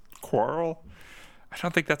 Quarrel? I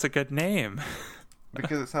don't think that's a good name.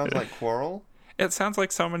 Because it sounds like quarrel? It sounds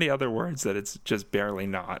like so many other words that it's just barely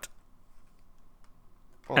not.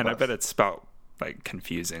 Well, and I bet it's spelled, like,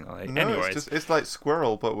 confusingly. No, anyways. It's like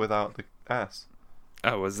squirrel, but without the S.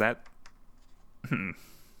 Oh, was that...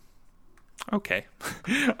 Okay.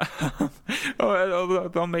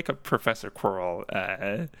 They'll make a Professor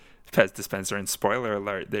Quirrell Pez dispenser, and spoiler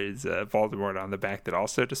alert, there's Voldemort on the back that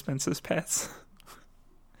also dispenses Pez.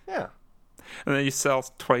 Yeah. And then you sell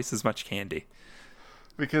twice as much candy.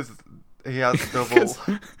 Because he has double...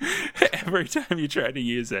 Every time you try to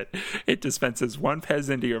use it, it dispenses one Pez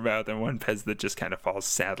into your mouth and one Pez that just kind of falls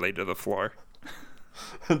sadly to the floor.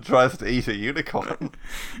 And tries to eat a unicorn.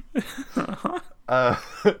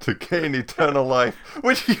 To gain eternal life,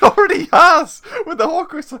 which he already has with the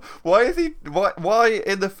Horcrux. Why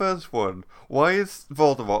in the first one? Why is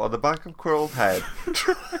Voldemort on the back of Quirrell's head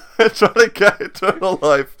trying to get eternal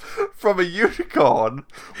life from a unicorn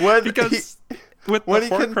when he can do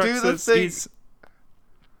the thing?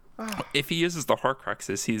 If he uses the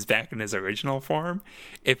Horcruxes, he's back in his original form.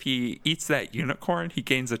 If he eats that unicorn, he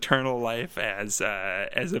gains eternal life as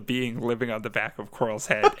a being living on the back of Quirrell's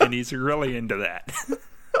head, and he's really into that.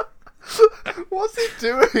 What's he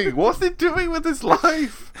doing? What's he doing with his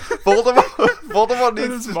life? Voldemort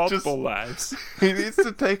needs to multiple lives. He needs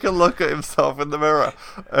to take a look at himself in the mirror,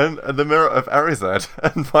 and the mirror of Erised,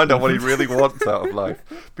 and find out what he really wants out of life.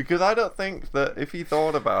 Because I don't think that if he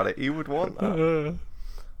thought about it, he would want that.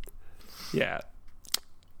 Yeah.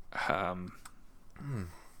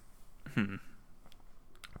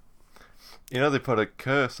 You know, they put a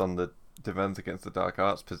curse on the Defense Against the Dark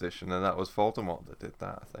Arts position, and that was Voldemort that did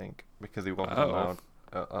that, I think, because he wasn't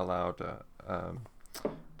allowed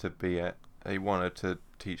to be it. He wanted to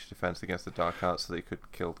teach Defense Against the Dark Arts so that he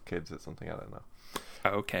could kill kids or something. I don't know.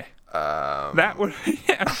 Okay. That would,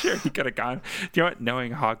 yeah, sure, he could have gone. Do you know what?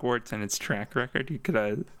 Knowing Hogwarts and its track record, he could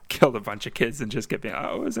have killed a bunch of kids and just get being,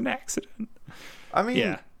 oh, it was an accident. I mean,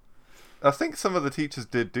 yeah. I think some of the teachers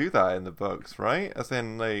did do that in the books, right? As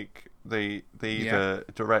in, like, they either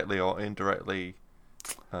directly or indirectly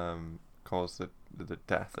cause the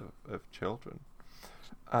death of children.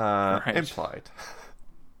 Right. Implied.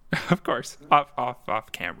 Of course.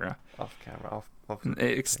 Off camera. Off camera. Off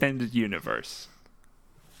extended universe.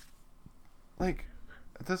 Like,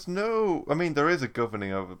 there's no... I mean, there is a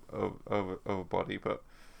governing over body, but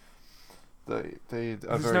they are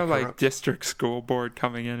there's very no, corrupt. like, district school board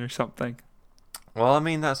coming in or something? Well, I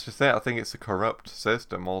mean, that's just it. I think it's a corrupt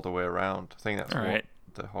system all the way around. I think that's all what right.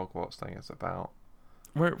 the Hogwarts thing is about.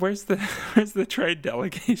 Where's the trade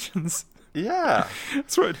delegations? Yeah.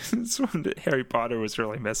 That's what Harry Potter was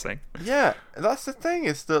really missing. Yeah, that's the thing,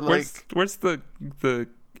 is that, like... Where's the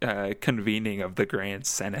convening of the Grand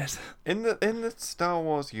Senate? In the Star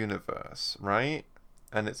Wars universe, right?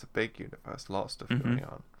 And it's a big universe, a lot of stuff going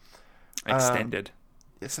on. Extended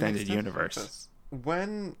Extended universe.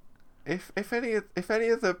 If any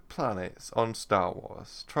of the planets on Star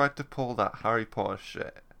Wars tried to pull that Harry Potter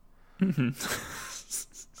shit,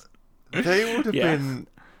 they would have been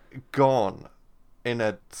gone in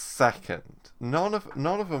a second. None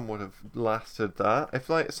of them would have lasted that. If,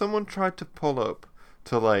 like, someone tried to pull up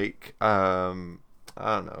to, like, I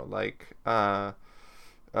don't know, like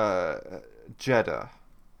Jeddah,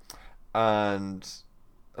 and,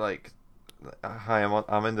 like, hi,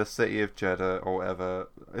 I'm in the city of Jeddah or whatever.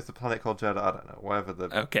 It's a planet called Jeddah. I don't know, whatever the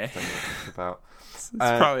thing is about. It's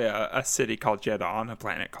probably a city called Jeddah on a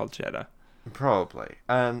planet called Jeddah. Probably.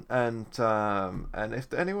 And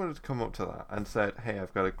if anyone had come up to that and said, "Hey,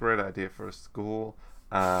 I've got a great idea for a school,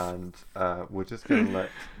 and we're just going to let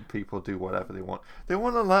people do whatever they want," they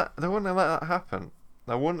wouldn't let that happen.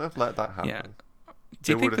 They wouldn't have let that happen. Yeah.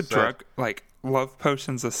 Do you think the drug, like, love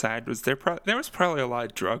potions aside, there was probably a lot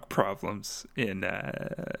of drug problems in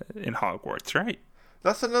Hogwarts, right?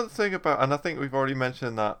 That's another thing about, and I think we've already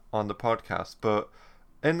mentioned that on the podcast, but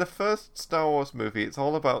in the first Star Wars movie, it's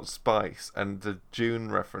all about spice and the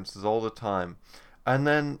Dune references all the time. And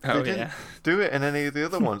then they didn't do it in any of the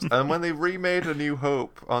other ones. And when they remade A New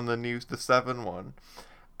Hope on the 7 one,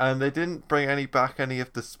 and they didn't bring any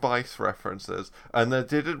of the spice references, and they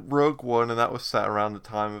did Rogue One, and that was set around the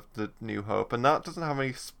time of the New Hope, and that doesn't have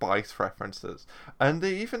any spice references. And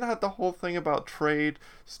they even had the whole thing about trade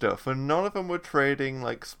stuff, and none of them were trading,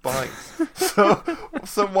 like, spice.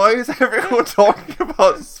 so why is everyone talking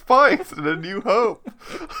about spice in A New Hope?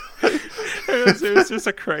 it was just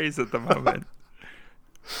a craze at the moment.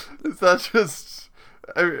 Is that just,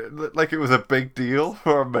 like, it was a big deal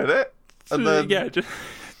for a minute? And then... Yeah, just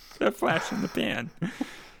a flash in the pan.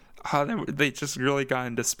 They just really got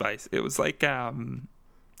into spice. It was like,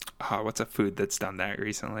 what's a food that's done that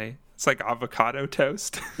recently? It's like avocado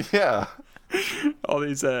toast. Yeah. all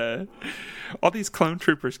these clone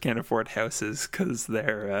troopers can't afford houses because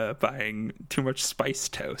they're buying too much spice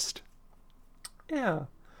toast. Yeah.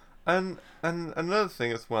 And another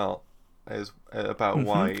thing as well is about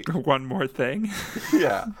why... One more thing.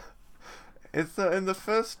 Yeah. It's that in the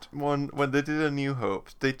first one, when they did A New Hope,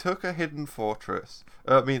 they took the Hidden Fortress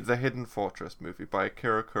movie by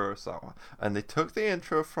Akira Kurosawa, and they took the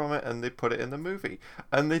intro from it and they put it in the movie,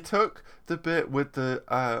 and they took the bit with the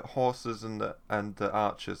horses and the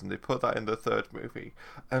archers, and they put that in the third movie.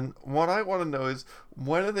 And what I want to know is,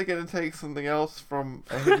 when are they going to take something else from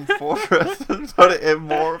A Hidden Fortress and put it in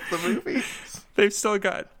more of the movies? They've still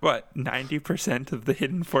got, 90% of the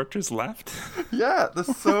Hidden Fortress left? Yeah,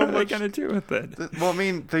 there's so much... What are they going to do with it? Well, I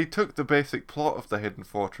mean, they took the basic plot of the Hidden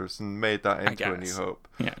Fortress and made that into A New Hope.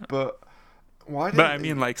 Yeah. But why? But I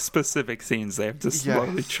mean, like, specific scenes, they have to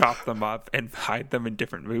slowly chop them up and hide them in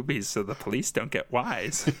different movies so the police don't get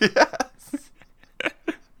wise. Yes.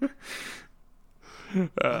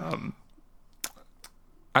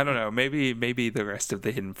 I don't know. Maybe the rest of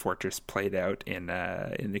the Hidden Fortress played out in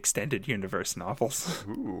extended universe novels.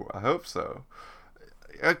 Ooh, I hope so.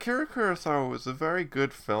 Akira Kurosawa was a very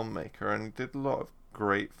good filmmaker and did a lot of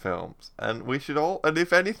great films. And we should all, and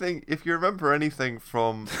if anything, if you remember anything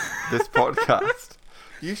from this podcast,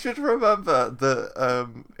 you should remember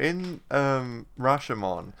that in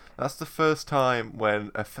Rashomon, that's the first time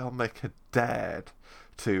when a filmmaker dared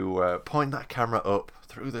to point that camera up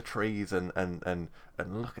through the trees and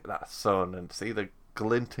look at that sun and see the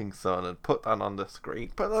glinting sun and put that on the screen,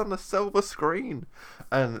 put that on the silver screen.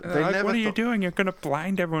 And they never. What are you doing? You're going to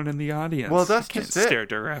blind everyone in the audience. Well, that's you can't just it. stare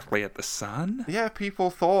directly at the sun. Yeah, people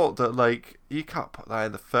thought that, like, you can't put that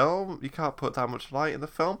in the film, you can't put that much light in the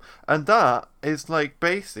film, and that is, like,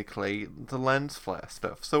 basically the lens flare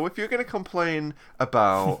stuff. So if you're going to complain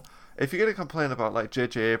about... If you're going to complain about, like,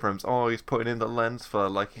 J.J. Abrams, oh, he's putting in the lens flare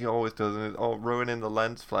like he always does, and ruining the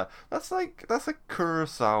lens flare, that's a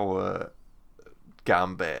Kurosawa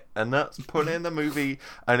gambit, and that's put in the movie.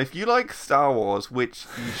 And if you like Star Wars, which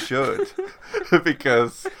you should,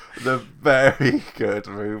 because they're very good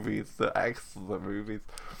movies, they're excellent movies.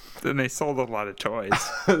 Then they sold a lot of toys.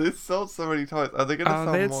 They sold so many toys. Are they going to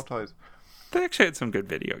sell more toys? They actually had some good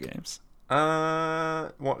video games.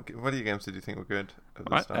 What video games did you think were good?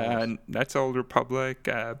 Knights of the Old Republic,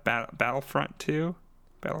 Battlefront 2,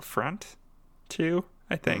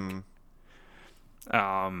 I think.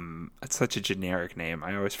 It's such a generic name.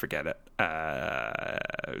 I always forget it.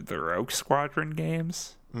 The Rogue Squadron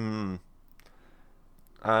games. And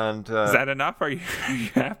is that enough? Are you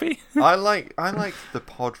happy? I like the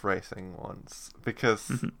pod racing ones because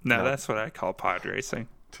no, that's what I call pod racing.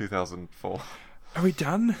 2004. Are we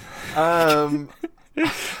done?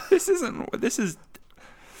 This is.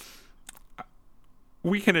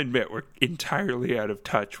 We can admit we're entirely out of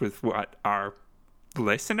touch with what our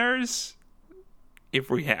listeners, if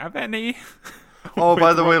we have any. Oh,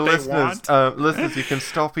 by the way, listeners, you can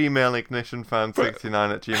stop emailing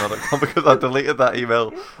ignitionfan69@gmail.com because I deleted that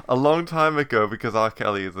email a long time ago because R.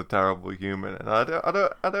 Kelly is a terrible human, and I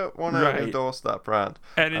don't want to endorse that brand.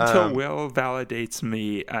 And until Will validates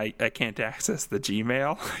me, I can't access the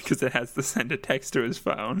Gmail because it has to send a text to his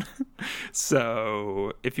phone.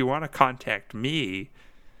 So if you want to contact me,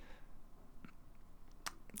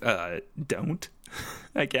 don't,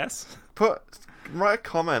 I guess. Write a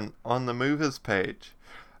comment on the Movers page.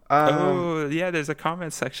 There's a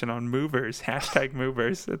comment section on Movers,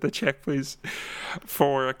 #Movers at the Check Please.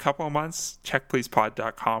 For a couple of months,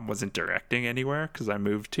 checkpleasepod.com wasn't directing anywhere because I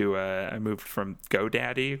moved from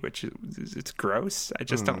GoDaddy, which it's gross. I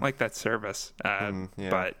just don't like that service.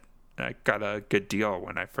 But I got a good deal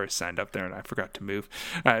when I first signed up there, and I forgot to move.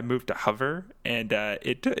 I moved to Hover, and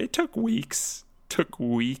it took weeks.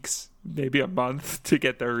 Maybe a month to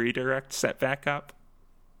get the redirect set back up.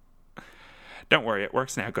 Don't worry, it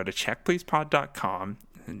works now. Go to checkpleasepod.com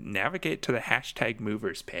and navigate to the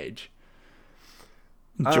 #Movers page.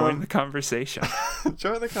 Join the conversation.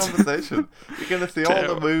 Join the conversation. You're going to see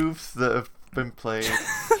all the moves that have been played.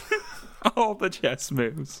 All the chess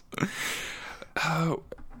moves. Oh,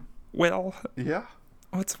 well. Yeah?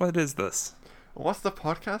 What is this? What's the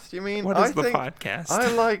podcast, you mean? What is the podcast?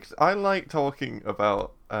 I like talking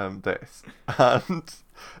about this, and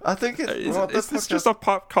I think is this just a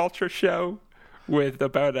pop culture show with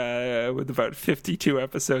about 52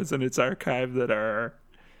 episodes in its archive that are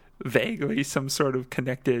vaguely some sort of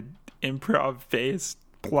connected improv-based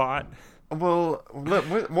plot? Well, look,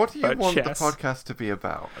 what do you want the podcast to be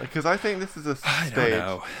about? Because I think this is a stage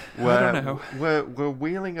where we're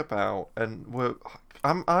wheeling about, and what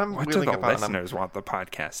do the listeners want the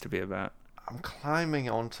podcast to be about? I'm climbing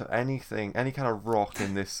onto any kind of rock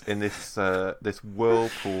in this this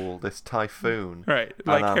whirlpool, this typhoon. Right,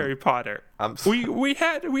 like Harry Potter. We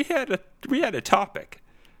had a topic.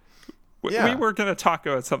 We were going to talk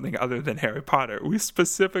about something other than Harry Potter. We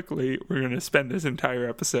specifically were going to spend this entire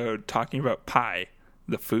episode talking about pie,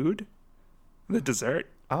 the food, the dessert,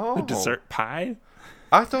 the dessert pie.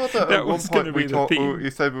 I thought that at one point you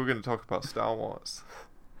said we were going to talk about Star Wars.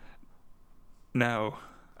 No.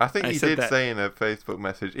 I think you did say in a Facebook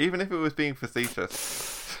message, even if it was being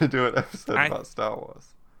facetious, to do an episode about Star Wars.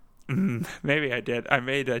 Maybe I did. I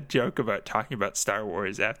made a joke about talking about Star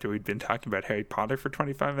Wars after we'd been talking about Harry Potter for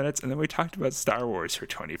 25 minutes, and then we talked about Star Wars for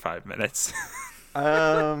 25 minutes.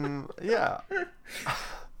 Yeah.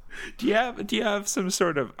 Do you have some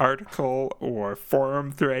sort of article or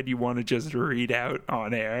forum thread you want to just read out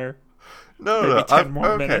on air? No. 10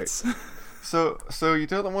 more minutes. So you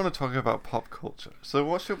don't want to talk about pop culture. So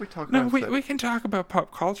what should we talk about? No, we can talk about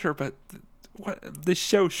pop culture, but what the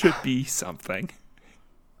show should be something.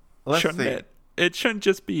 Let's Shouldn't see. it? It shouldn't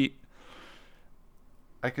just be.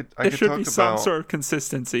 I There could should talk be about some sort of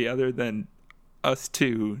consistency other than us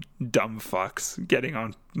two dumb fucks getting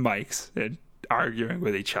on mics and arguing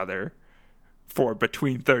with each other for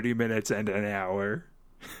between 30 minutes and an hour.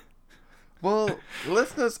 Well,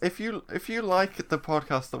 listeners, if you like the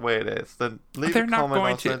podcast the way it is, then leave They're a not comment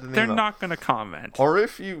going or to. send an They're email. not going to comment. Or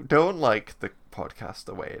if you don't like the podcast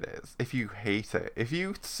the way it is, if you hate it, if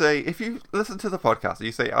you listen to the podcast and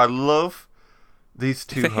you say, I love these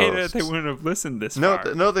two If they hated it, hosts. they wouldn't have listened this No,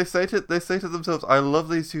 far. no, they say to themselves, I love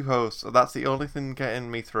these two hosts. That's the only thing getting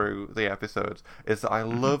me through the episodes, is that I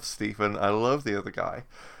love Stephen, I love the other guy.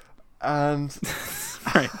 And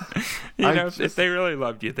Right. I If just- they really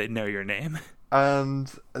loved you, they'd know your name.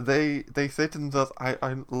 and they say to themselves,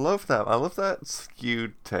 I love them. I love that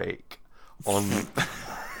skewed take on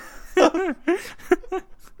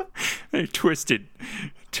They're twisted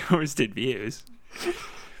views.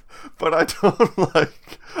 but I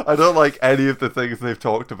don't like any of the things they've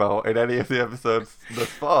talked about in any of the episodes thus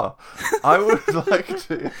far. I would like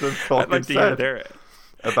to hear them talk I'd like to hear instead their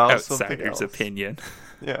about something outsider's else. opinion.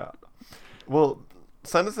 Yeah. Well,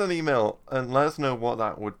 send us an email and let us know what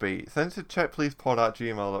that would be. Send it to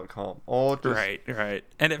checkpleasepod@gmail.com or just Right.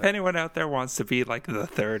 And if anyone out there wants to be like the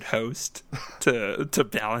third host to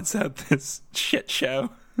balance out this shit show,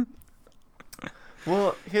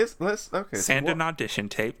 well, let's send an audition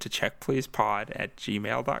tape to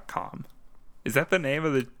checkpleasepod@gmail.com. Is that the name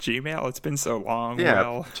of the Gmail? It's been so long. Yeah,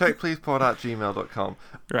 Well, checkpleasepod@gmail.com.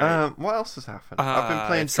 Right. What else has happened? I've been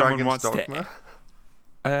playing if someone Dragon's wants to- Dogma.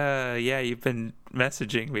 yeah, you've been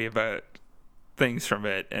messaging me about things from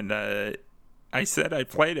it, and I said I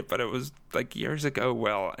played it, but it was like years ago.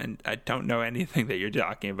 Well, and I don't know anything that you're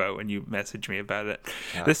talking about when you message me about it.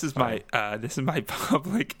 Yeah, this is fine. my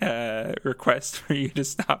public request for you to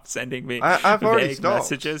stop sending me I've already vague stopped.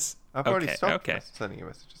 messages. I've already stopped Okay. sending you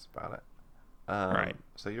messages about it. Right.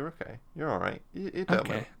 So you're okay. You're all right. You don't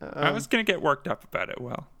Okay. know. I was gonna get worked up about it.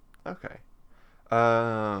 Well, Okay.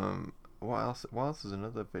 What else? What else is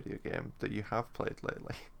another video game that you have played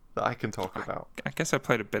lately that I can talk about? I guess I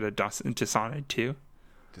played a bit of Dishonored 2.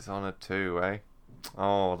 Dishonored 2, eh?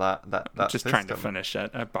 Oh, that Just system, trying to finish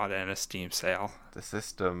it. I bought it in a Steam sale. the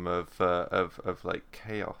system of like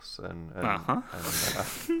chaos and Uh-huh.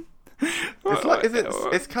 it's like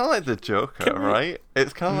it's kind of like the Joker, Can we- right?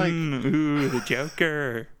 It's kind of Ooh, the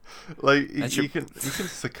Joker. like That's you your- can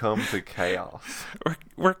succumb to chaos.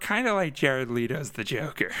 We're kind of like Jared Leto's the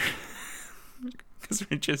Joker. Because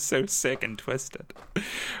we're just so sick and twisted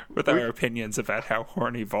with our opinions about how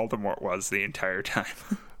horny Voldemort was the entire time.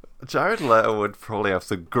 Jared Leto would probably have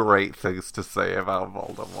some great things to say about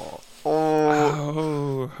Voldemort.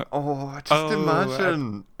 Just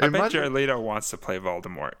imagine. I bet imagine Jared Leto wants to play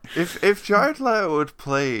Voldemort. if Jared Leto had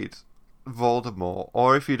played Voldemort,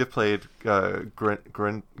 or if he'd have played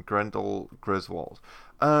Grendel Griswold,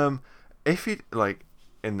 if he like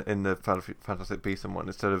in the Fantastic Beasts one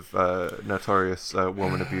instead of notorious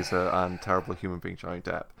woman abuser and terrible human being Johnny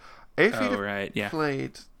Depp, if he'd have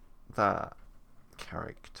played that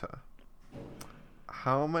character,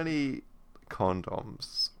 how many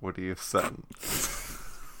condoms would he have sent?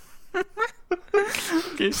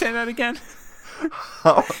 Can you say that again?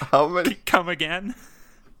 How many? Come again?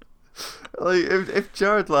 Like if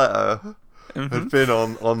Jared Leto had been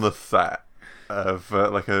on the set of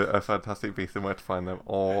like a Fantastic Beasts and Where to Find Them,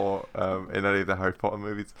 or in any of the Harry Potter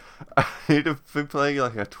movies, he'd have been playing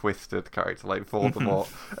like a twisted character like Voldemort,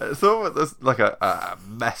 someone that's like a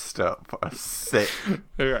messed up, a sick,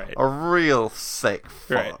 Right. a real sick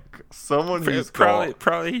fuck, Right. someone who's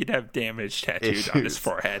Probably he'd have damage tattooed on his issues.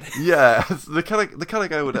 forehead. Yeah, the kind of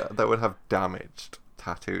guy that would have damaged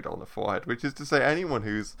tattooed on the forehead, which is to say anyone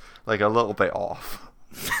who's like a little bit off.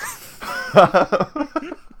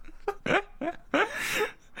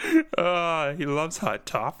 Oh, he loves Hot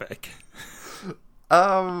Topic.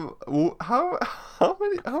 How many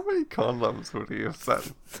condoms would he have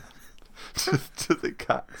sent to the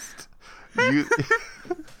cast?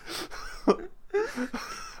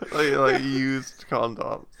 like used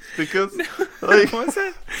condoms, because like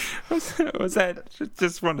was that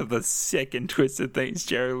just one of the sick and twisted things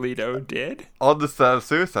Jared Leto did? on the set of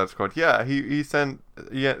Suicide Squad, yeah, he sent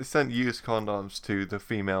sent used condoms to the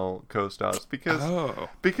female co-stars Oh.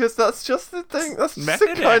 because that's just the thing. That's just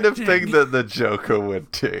Method the kind acting. of thing that the Joker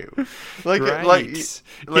would do. Like, Right. like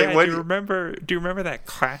Yeah, when do you remember that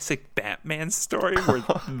classic Batman story where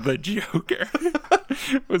the Joker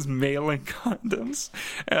was mailing condoms?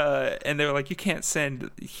 And they were like, you can't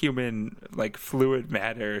send human like fluid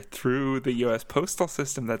matter through the US postal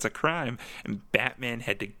system, that's a crime. And Batman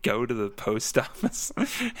had to go to the post office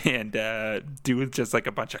and do just like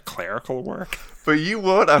a bunch of clerical work. But you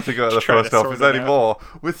won't have to go to the Try to post sort office it out. anymore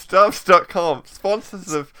with Stamps.com,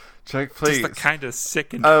 sponsors of Check Please. Just the kind of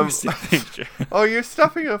sick and twisted picture. Oh, you're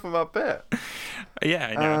stepping up on my bit. Yeah,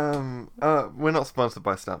 I know. We're not sponsored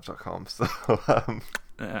by Stamps.com, so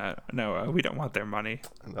No, we don't want their money.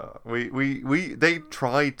 no. They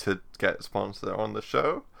tried to get sponsor on the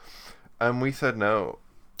show, and we said no.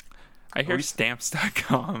 I hear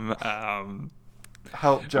Stamps.com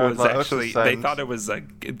Help Jared was Leto actually to they send- thought it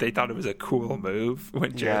was a cool move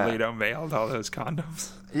when Jared Yeah. Leto mailed all those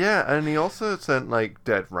condoms. Yeah, and he also sent like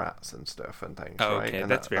dead rats and stuff and things. Oh, right? okay, And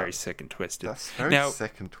that's very sick and twisted. That's very Now,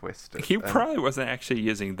 sick and twisted. he and probably wasn't actually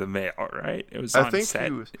using the mail, right? It was I on think set.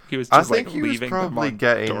 he was. just I think like he was leaving them probably on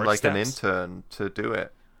getting like an doorsteps. intern to do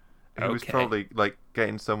it. He was Okay. probably like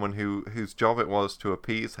getting someone whose job it was to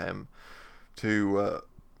appease him, to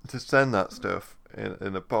send that stuff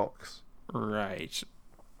in a box Right.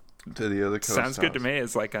 to the other co-stars. Sounds good to me.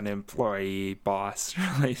 It's like an employee-boss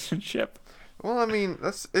relationship. Well, I mean,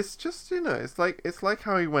 it's just it's like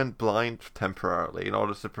how he went blind temporarily in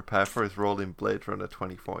order to prepare for his role in Blade Runner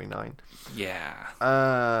 2049.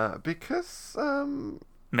 Yeah. Because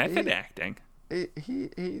Method acting.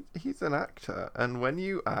 he's an actor, and when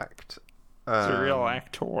you act, He's a real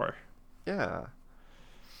actor. Yeah.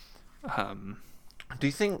 Um, Do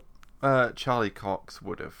you think Charlie Cox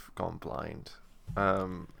would have gone blind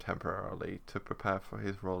temporarily to prepare for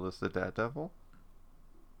his role as the Daredevil?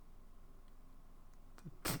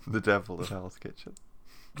 The devil of Hell's Kitchen.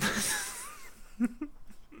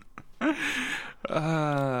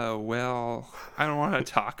 well, I don't want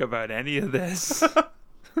to talk about any of this.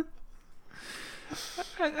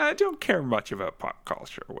 I don't care much about pop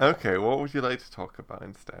culture. Will. Okay, what would you like to talk about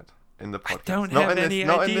instead in the podcast? don't not have in any this,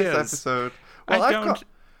 Not in ideas. this episode. Well,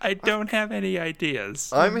 I don't have any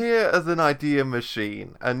ideas. I'm here as an idea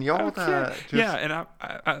machine, and you're there. Just... Yeah,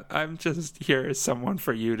 and I'm just here as someone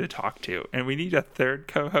for you to talk to, and we need a third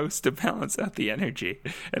co-host to balance out the energy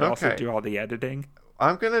and also Okay. do all the editing.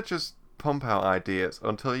 I'm gonna just pump out ideas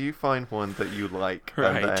until you find one that you like,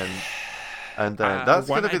 Right. and then that's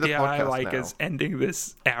one gonna be the idea podcast I like now. is ending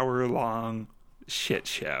this hour-long shit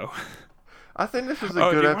show. I think this was a Do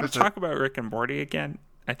good you want to episode. talk about Rick and Morty again?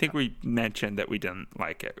 I think we mentioned that we didn't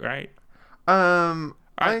like it, right?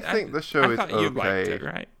 I think the show I is thought okay. you liked it,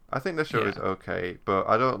 right? I think the show is Yeah. okay, but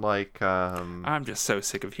I don't like. I'm just so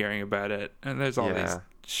sick of hearing about it, and there's all these Yeah.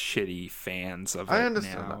 shitty fans of it I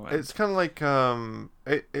understand now. that. It's kind of like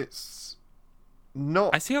it's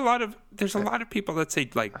not. I see there's a lot of people that say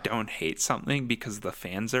like don't hate something because the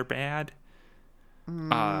fans are bad.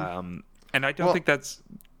 And I don't Well- think that's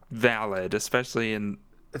valid, especially in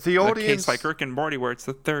the a audience case like Rick and Morty where it's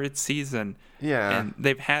the third season. Yeah. And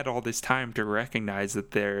they've had all this time to recognize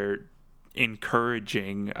that they're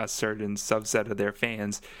encouraging a certain subset of their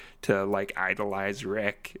fans to like idolize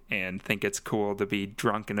Rick and think it's cool to be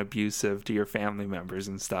drunk and abusive to your family members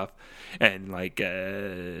and stuff, and like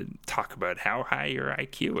talk about how high your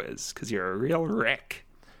IQ is because you're a real Rick.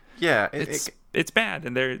 Yeah, It's bad,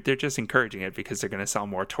 and they're just encouraging it because they're going to sell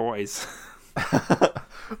more toys.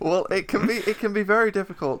 well, it can be very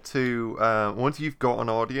difficult to once you've got an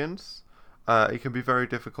audience, it can be very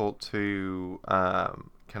difficult to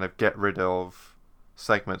kind of get rid of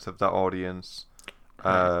segments of that audience.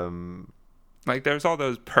 Like there's all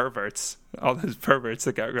those perverts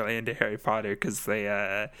that got really into Harry Potter because they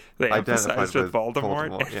emphasized with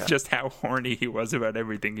Voldemort, and yeah. just how horny he was about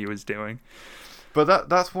everything he was doing. But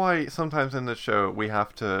that's why sometimes in the show we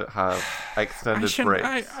have to have extended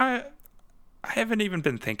breaks. I haven't even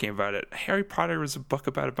been thinking about it. Harry Potter was a book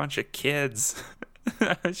about a bunch of kids.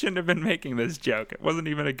 I shouldn't have been making this joke. It wasn't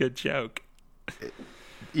even a good joke.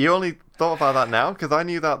 You only thought about that now because I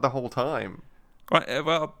knew that the whole time.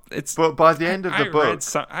 Well, it's. But by the end of the book,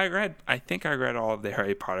 I think I read all of the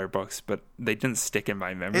Harry Potter books, but they didn't stick in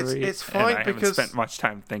my memory. It's fine and I haven't because spent much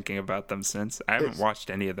time thinking about them since. I haven't watched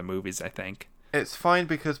any of the movies, I think. it's fine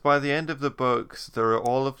because by the end of the books, they're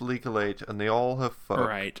all of legal age and they all have fucked.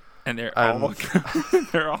 Right. And they're all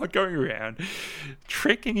going around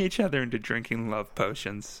tricking each other into drinking love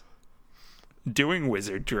potions, doing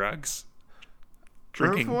wizard drugs,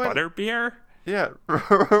 drinking Remember when- butterbeer. Yeah,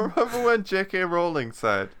 remember when J.K. Rowling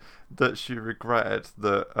said that she regretted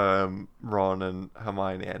that Ron and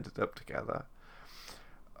Hermione ended up together?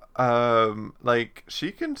 Like,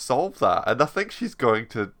 she can solve that, and I think she's going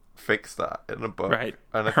to fix that in a book. Right.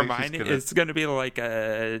 And I Hermione think she's is going to be like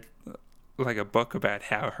a book about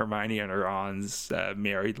how Hermione and Ron's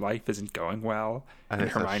married life isn't going well, and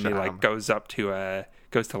Hermione like goes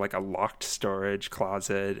to like a locked storage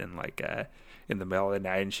closet and like in the middle of the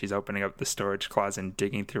night, and she's opening up the storage closet and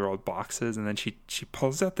digging through old boxes, and then she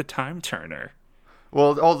pulls out the time turner.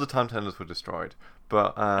 Well, all the time turners were destroyed,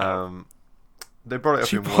 but they brought it up.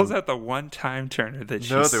 She in pulls one... out the one time turner that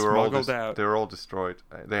she smuggled out. They were all destroyed.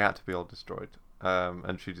 They had to be all destroyed.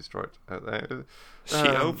 And she destroyed. She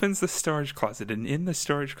opens the storage closet, and in the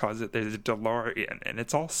storage closet there's a DeLorean, and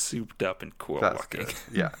it's all souped up and cool looking. Good.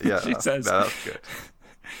 Yeah. She says, that's good.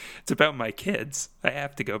 It's about my kids. I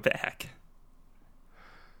have to go back.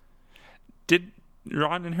 Did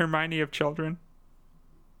Ron and Hermione have children?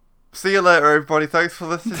 See you later, everybody. Thanks for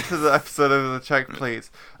listening to the episode of The Check,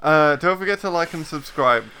 please. Don't forget to like and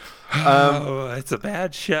subscribe. It's a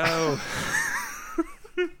bad show.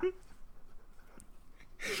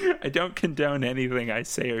 I don't condone anything I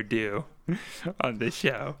say or do on this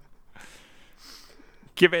show.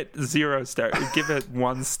 Give it 0 star. Give it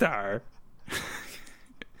 1 star.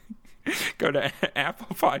 Go to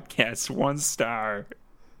Apple Podcasts, 1 star.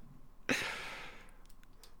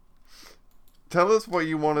 Tell us what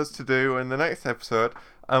you want us to do in the next episode,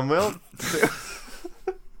 and we'll do...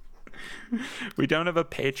 We don't have a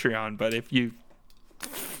Patreon, but if you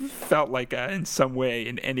felt like in some way,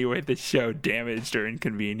 in any way, the show damaged or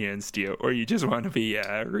inconvenienced you, or you just want to be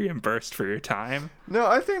reimbursed for your time. No,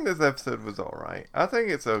 I think this episode was alright. I think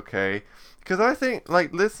it's okay. Because I think,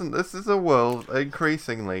 like, listen, this is a world,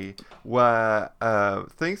 increasingly, where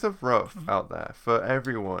things are rough out there for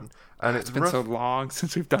everyone. And it's been so long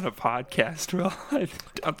since we've done a podcast. Well, I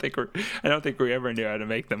don't think we ever knew how to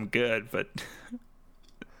make them good, but...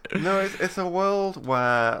 No, it's a world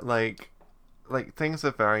where, like things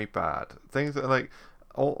are very bad. Things are like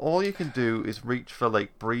all you can do is reach for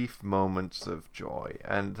like brief moments of joy,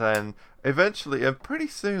 and then eventually and pretty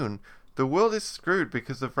soon the world is screwed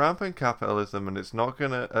because of rampant capitalism, and it's not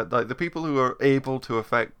gonna like the people who are able to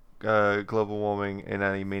affect global warming in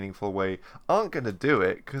any meaningful way aren't gonna do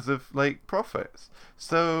it because of like profits.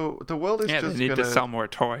 So the world is just they need to sell more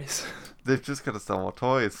toys. They've just got to sell more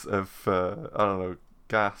toys of I don't know,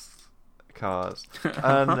 gas cars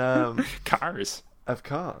and cars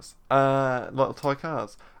little toy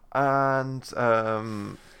cars, and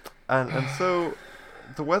so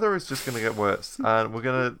the weather is just going to get worse, and we're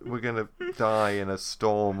gonna die in a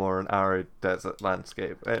storm or an arid desert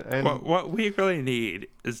landscape. And what we really need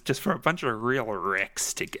is just for a bunch of real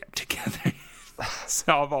Ricks to get together,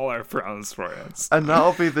 solve all our problems for us, and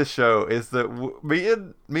that'll be the show. Is that me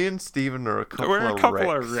and Steven are a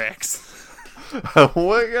couple of Ricks.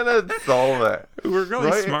 We're gonna solve it. We're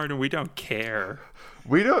really smart, and we don't care.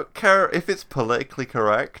 We don't care if it's politically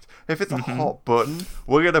correct. If it's a hot button,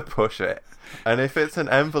 we're gonna push it. And if it's an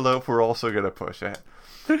envelope, we're also gonna push it.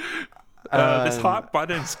 This hot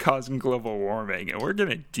button's causing global warming, and we're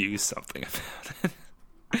gonna do something about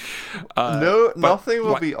it. Nothing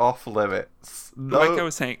will be off limits. No. Like I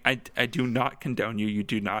was saying, I do not condone you. You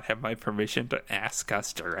do not have my permission to ask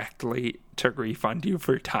us directly to refund you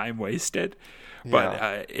for time wasted.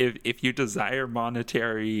 But if you desire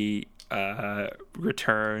monetary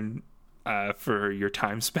return for your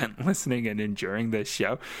time spent listening and enjoying this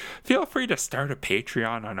show, feel free to start a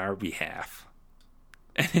Patreon on our behalf.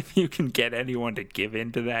 And if you can get anyone to give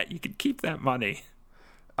into that, you can keep that money.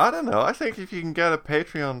 I don't know. I think if you can get a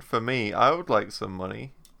Patreon for me, I would like some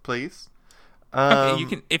money, please. Okay, you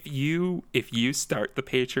can if you start the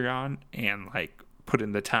Patreon and like put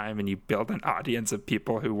in the time and you build an audience of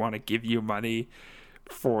people who want to give you money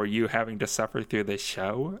for you having to suffer through this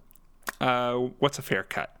show. What's a fair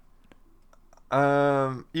cut?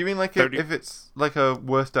 You mean like if it's like a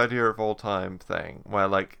worst idea of all time thing, where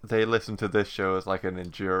like they listen to this show as like an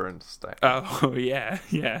endurance thing? Oh yeah.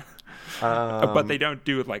 But they don't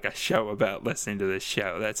do like a show about listening to this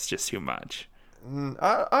show. That's just too much.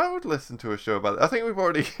 I would listen to a show about it. I think we've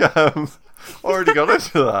already got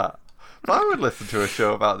into that. But I would listen to a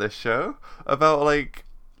show about this show, about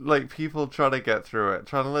like people trying to get through it,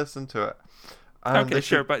 trying to listen to it. And okay,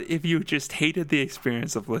 sure, but if you just hated the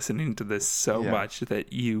experience of listening to this so much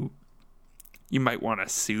that you might want to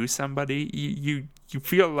sue somebody, you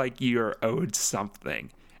feel like you're owed something,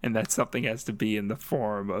 and that something has to be in the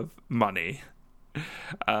form of money.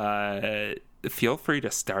 feel free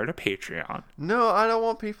to start a Patreon. No, I don't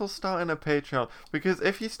want people starting a Patreon, because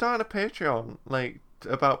if you start a Patreon like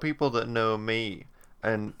about people that know me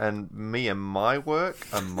and me and my work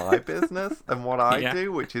and my business and what I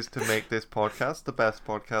do, which is to make this podcast the best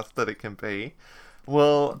podcast that it can be.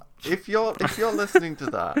 Well, if you're listening to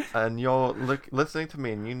that and you're listening to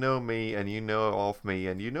me and you know me and you know of me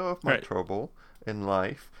and you know of my trouble in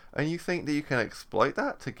life, and you think that you can exploit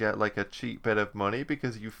that to get like a cheap bit of money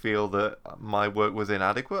because you feel that my work was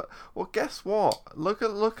inadequate, well, guess what? Look at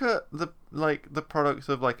the products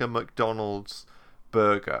of like a McDonald's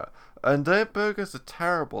burger, and their burgers are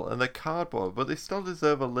terrible and they're cardboard, but they still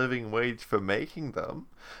deserve a living wage for making them.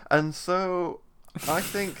 And so I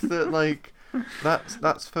think that like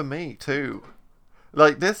that's for me too.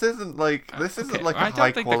 Like this isn't like a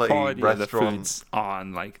high quality restaurant. Of the food's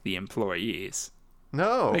on like the employees.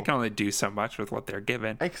 No, they can only do so much with what they're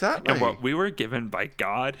given. Exactly, and what we were given by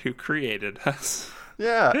God, who created us.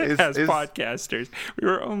 Yeah, as podcasters, we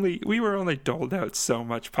were only doled out so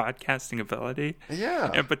much podcasting ability. Yeah,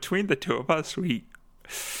 and between the two of us, we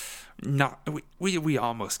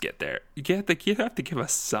almost get there. You have to give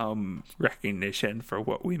us some recognition for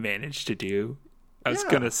what we managed to do. I was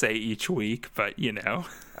gonna say each week, but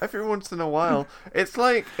every once in a while, it's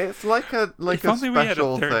like a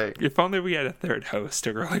special thing. If only we had a third host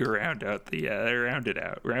to really round out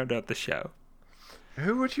the show.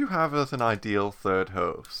 Who would you have as an ideal third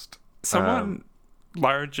host? Someone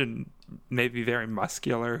large and maybe very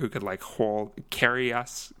muscular who could like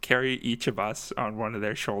carry each of us on one of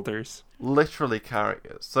their shoulders. Literally carry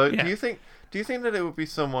us. So do you think that it would be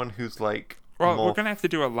someone who's like? Well, we're going to have to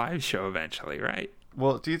do a live show eventually, right?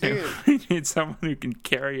 Well, do you think... we need someone who can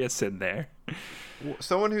carry us in there.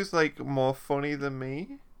 Someone who's, like, more funny than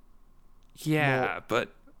me? Yeah, but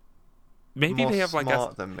maybe they have, like,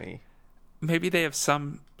 smart than me. Maybe they have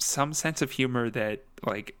some sense of humor that,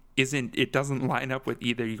 like, it doesn't line up with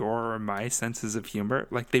either your or my senses of humor.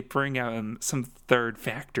 Like, they bring out some third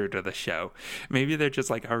factor to the show. Maybe they're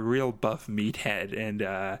just, like, a real buff meathead,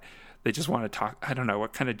 and they just want to talk. I don't know,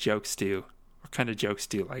 what kind of jokes do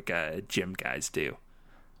like gym guys do?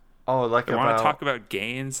 Oh, like they want to talk about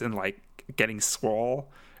gains and like getting swole.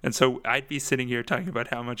 And so I'd be sitting here talking about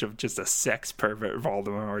how much of just a sex pervert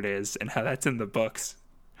Voldemort is and how that's in the books.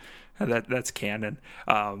 That's canon.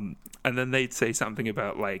 And then they'd say something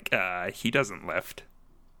about like he doesn't lift.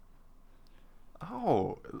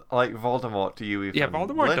 Oh, like Voldemort? Do you even? Yeah,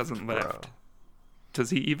 Voldemort doesn't bro? lift.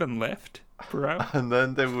 Does he even lift, bro? And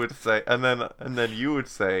then they would say, and then you would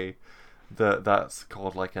say that's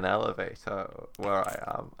called like an elevator where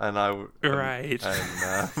I am, and I would right.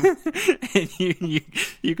 And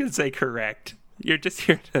you can say correct. You're just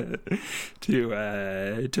here to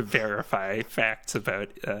verify facts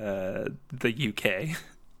about the UK.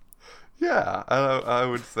 Yeah, and I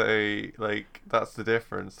would say like that's the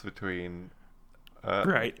difference between.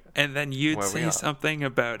 Right, and then you'd say something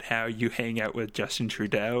about how you hang out with Justin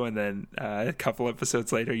Trudeau, and then a couple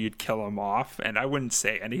episodes later you'd kill him off, and I wouldn't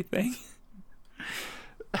say anything.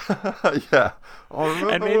 Yeah, oh,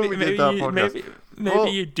 remember when we did that podcast?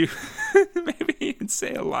 Maybe you do. Maybe you'd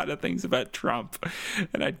say a lot of things about Trump,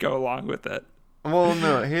 and I'd go along with it. Well,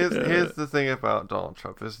 no. Here's the thing about Donald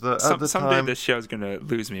Trump is that someday this show's gonna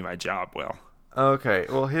lose me my job. Will. Okay,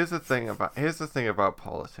 well here's the thing about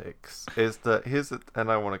politics is that and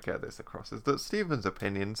I want to get this across, is that Stephen's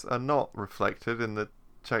opinions are not reflected in the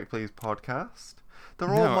Check Please podcast. They're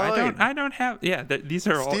all mine. I don't have. Yeah, these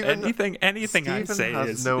are all anything Stephen I say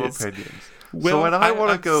has no opinions. Will, so when I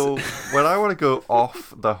want to go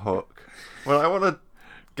off the hook, when I want to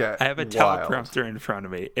get I have a wild, teleprompter in front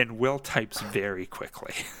of me, and Will types very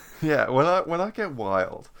quickly. Yeah, when I get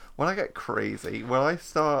wild, when I get crazy, when I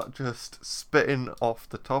start just spitting off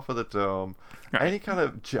the top of the dome, any kind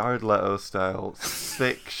of Jared Leto style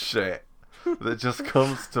sick shit that just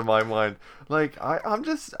comes to my mind, like I'm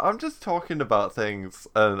just talking about things,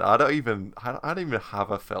 and I don't even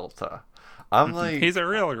have a filter. I'm like, he's a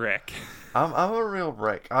real Rick. I'm a real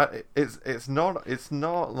Rick. It's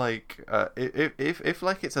not like if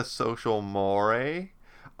like it's a social more.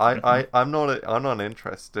 I'm not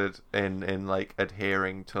interested in like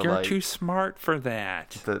adhering to. You're like too smart for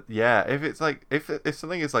that. Yeah, if it's like if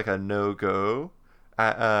something is like a no-go,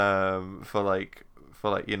 for like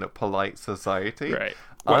polite society. Right.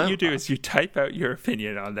 What you do is you type out your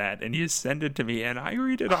opinion on that and you send it to me, and I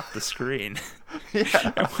read it off the screen.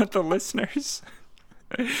 Yeah. And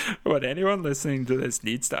what anyone listening to this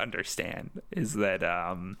needs to understand is that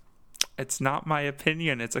it's not my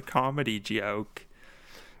opinion. It's a comedy joke.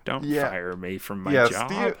 Don't Yeah. fire me from my Yeah,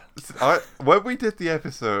 job. when we did the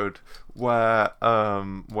episode where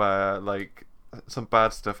like some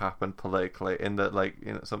bad stuff happened politically, in that like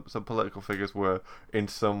some political figures were in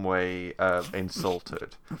some way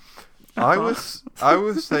insulted. I was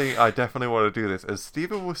saying I definitely want to do this, as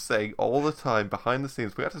Stephen was saying all the time behind the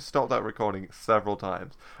scenes. We had to stop that recording several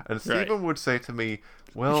times, and Stephen would say to me,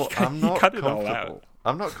 "Well, I'm not comfortable.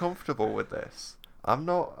 I'm not comfortable with this. I'm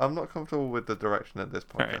not comfortable with the direction that this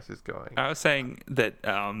podcast is going." I was saying that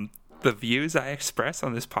the views I express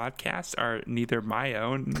on this podcast are neither my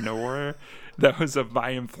own nor those of my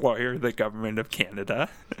employer, the government of Canada.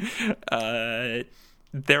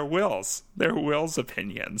 They're Will's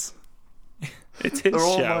opinions. It's his They're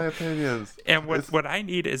all show. my opinions. And what I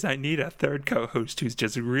need is I need a third co-host who's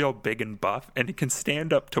just real big and buff and he can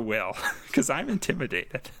stand up to Will, because I'm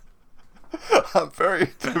intimidated. I'm very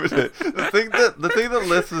intimidated. The thing that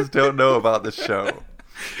listeners don't know about this show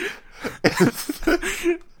is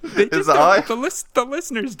the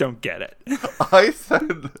listeners don't get it. I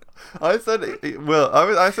said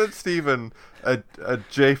Stephen a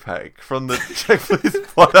JPEG from the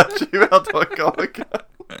checkpleasepod@gmail.com account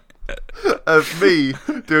of me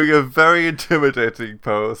doing a very intimidating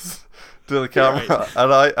pose to the camera,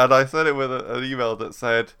 right. and I said it with an email that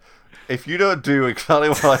said, "If you don't do exactly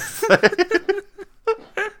what I say."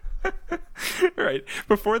 Right.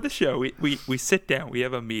 Before the show, we sit down, we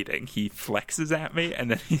have a meeting. He flexes at me,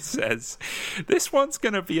 and then he says, "This one's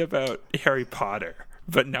going to be about Harry Potter,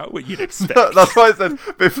 but not what you'd expect." No, that's why I said,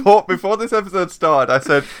 before this episode started, I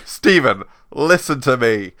said, "Stephen, listen to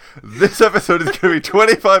me. This episode is going to be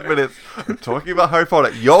 25 minutes of talking about Harry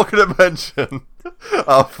Potter. You're going to mention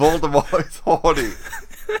Voldemort is horny."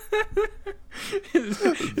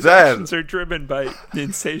 His actions are driven by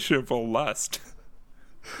insatiable lust.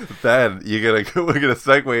 Then we're gonna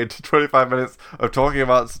segue into 25 minutes of talking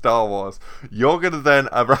about Star Wars. You're gonna then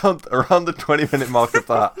around the 20-minute mark of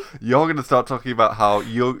that, you're gonna start talking about how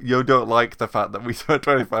you don't like the fact that we spent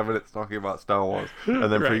 25 minutes talking about Star Wars,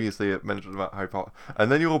 and then previously it mentioned about Harry Potter,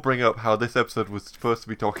 and then you will bring up how this episode was supposed to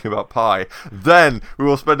be talking about pie. Then we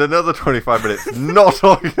will spend another 25 minutes not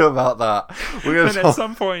talking about that. At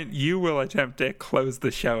some point, you will attempt to close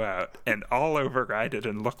the show out, and I'll override it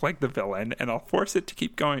and look like the villain, and I'll force it to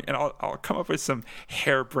keep going, and I'll come up with some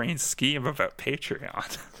harebrained scheme about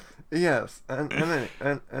Patreon. Yes, and the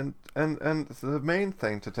main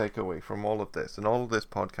thing to take away from all of this and all of this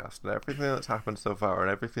podcast and everything that's happened so far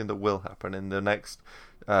and everything that will happen in the next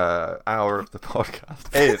hour of the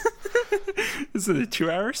podcast is this is a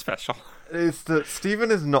 2-hour special. Is that Stephen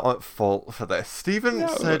is not at fault for this. Stephen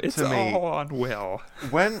said to me, it's all on Will.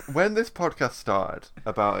 When this podcast started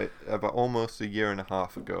about almost a year and a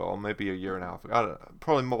half ago, or maybe a year and a half ago, I don't know,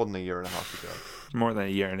 probably more than a year and a half ago. More than a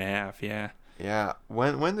year and a half, yeah. Yeah,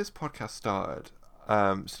 when this podcast started,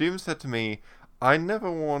 Stephen said to me, "I never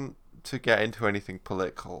want to get into anything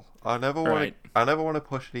political. I never want to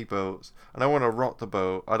push any boats. I don't want to rock the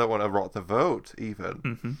boat. I don't want to rock the vote even."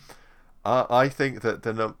 Mm-hmm. I think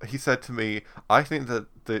that he said to me, "I think that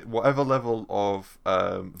whatever level of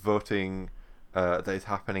voting that is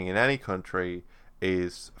happening in any country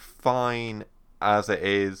is fine as it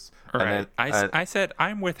is." Right. I said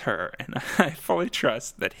I'm with her, and I fully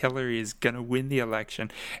trust that Hillary is going to win the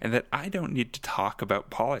election, and that I don't need to talk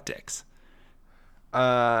about politics.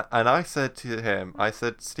 And I said to him,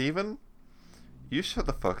 "Stephen, you shut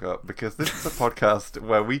the fuck up, because this is a podcast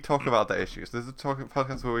where we talk about the issues. This is a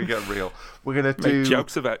podcast where we get real. We're going to make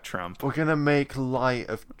jokes about Trump. We're going to make light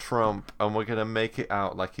of Trump, and we're going to make it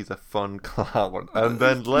out like he's a fun clown. And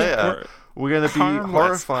then later, we're going to be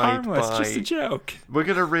horrified by... just a joke. We're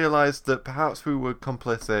going to realize that perhaps we were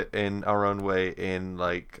complicit in our own way in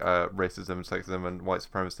racism, sexism, and white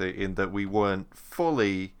supremacy, in that we weren't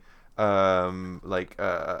fully... this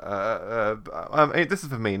is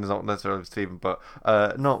for me, not necessarily for Stephen, but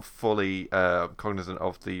not fully cognizant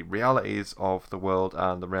of the realities of the world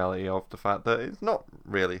and the reality of the fact that it's not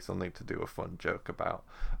really something to do a fun joke about.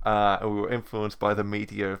 And we were influenced by the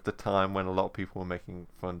media of the time when a lot of people were making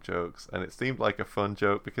fun jokes, and it seemed like a fun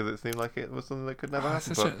joke because it seemed like it was something that could never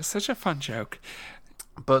happen. Such a fun joke.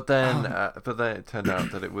 But then it turned out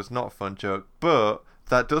that it was not a fun joke, but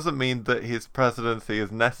that doesn't mean that his presidency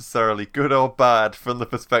is necessarily good or bad from the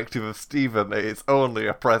perspective of Stephen. It's only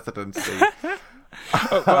a presidency.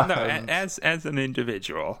 Well, no, as an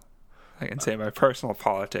individual, I can say my personal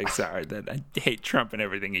politics are that I hate Trump and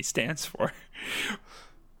everything he stands for.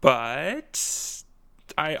 But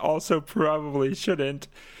I also probably shouldn't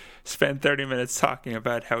spend 30 minutes talking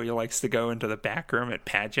about how he likes to go into the back room at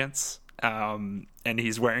pageants and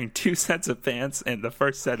he's wearing 2 sets of pants, and the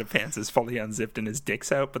first set of pants is fully unzipped and his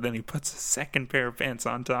dick's out, but then he puts a second pair of pants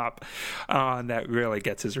on top, and that really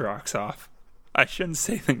gets his rocks off. I shouldn't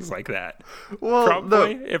say things like that. Well,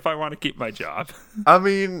 probably, no. if I want to keep my job. I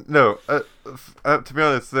mean, no. To be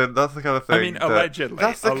honest, that's the kind of thing. I mean, allegedly.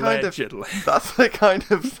 That's the allegedly. That's the kind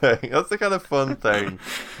of thing. That's the kind of fun thing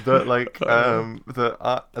that, like,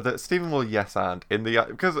 that Stephen will yes and in the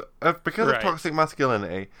because of toxic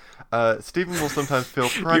masculinity. Stephen will sometimes feel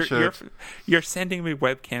pressured. You're sending me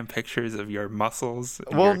webcam pictures of your muscles.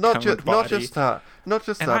 And well, your not just that,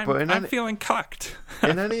 but I'm feeling cucked.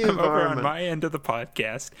 In any I'm environment, over on my end of the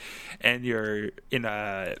podcast, and you're in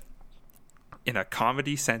a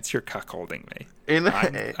comedy sense, you're cuckolding me. In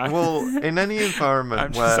any environment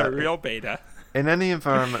I'm where just a real beta. In any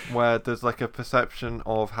environment where there's like a perception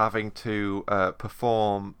of having to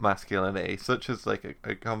perform masculinity, such as like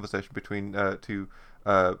a conversation between two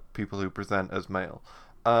people who present as male,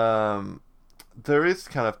 there is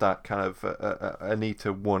kind of that kind of a need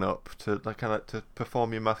to one up, to like kind of to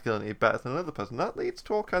perform your masculinity better than another person. That leads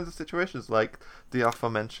to all kinds of situations like the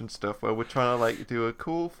aforementioned stuff where we're trying to like do a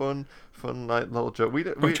cool, fun like little joke.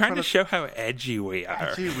 We're trying to show how edgy we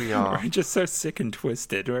are. We're just so sick and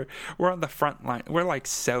twisted. We're on the front line. We're like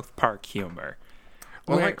South Park humor.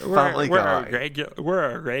 We're like Family Guy.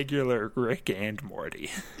 We're a regular Rick and Morty.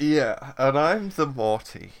 Yeah, and I'm the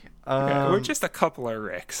Morty. We're just a couple of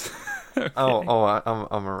Ricks. Okay.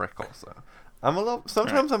 I'm a Rick also.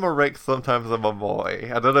 Sometimes I'm a Rick, sometimes I'm a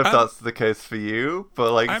Morty. I don't know if that's the case for you,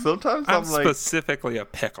 but like sometimes I'm like specifically a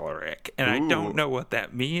pickle Rick, and I don't know what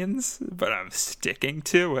that means, but I'm sticking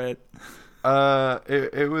to it.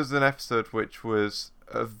 It was an episode which was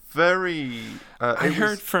a very. I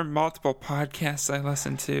heard from multiple podcasts I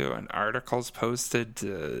listened to and articles posted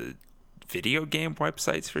to video game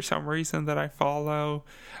websites for some reason that I follow.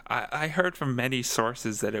 I heard from many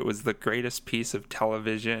sources that it was the greatest piece of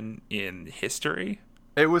television in history.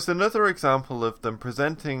 It was another example of them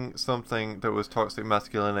presenting something that was toxic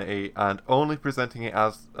masculinity and only presenting it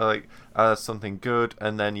as something good,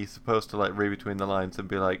 and then you're supposed to like read between the lines and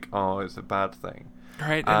be like, oh, it's a bad thing.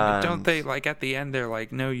 Right, and don't they, like, at the end, they're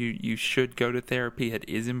like, no, you should go to therapy, it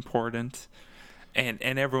is important. And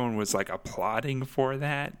everyone was, like, applauding for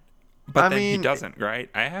that. But he doesn't, right?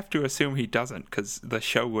 I have to assume he doesn't, because the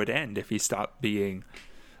show would end if he stopped being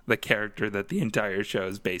the character that the entire show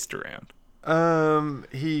is based around.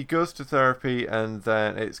 He goes to therapy, and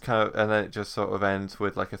then it just sort of ends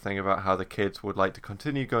with like a thing about how the kids would like to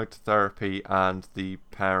continue going to therapy, and the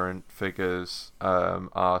parent figures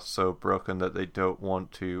are so broken that they don't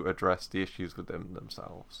want to address the issues with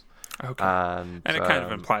themselves. Okay, and it kind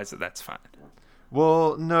of implies that that's fine.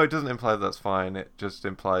 Well, no, it doesn't imply that's fine. It just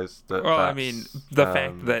implies that. Well, I mean, the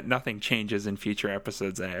fact that nothing changes in future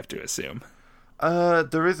episodes, I have to assume.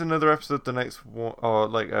 There is another episode. The next one, or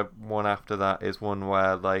like one after that, is one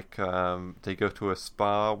where like they go to a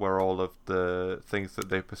spa where all of the things that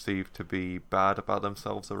they perceive to be bad about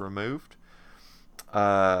themselves are removed.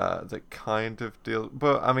 That kind of deal,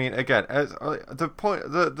 but I mean, again,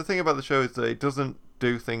 the thing about the show is that it doesn't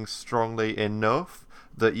do things strongly enough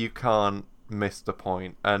that you can't miss the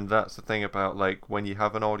point, and that's the thing about like when you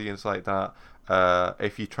have an audience like that.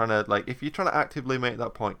 If you're trying to actively make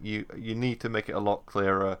that point, you need to make it a lot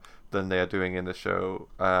clearer than they are doing in the show.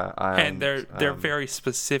 And they're very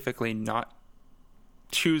specifically not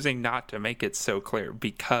choosing not to make it so clear,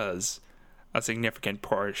 because a significant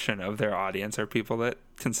portion of their audience are people that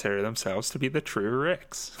consider themselves to be the true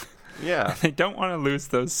Ricks. Yeah, they don't want to lose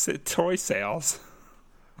those toy sales.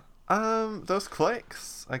 Those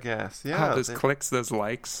clicks, I guess. Yeah, those clicks, those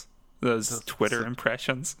likes. Those Twitter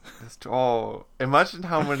impressions. Imagine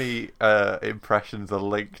how many impressions a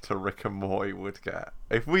link to Rick and Morty would get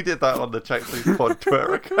if we did that on the Check Please Pod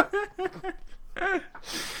Twitter account.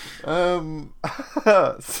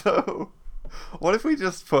 So, what if we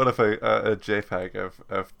just put up a JPEG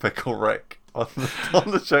of Pickle Rick on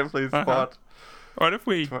the Check Please Pod? What if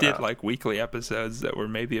we did like weekly episodes that were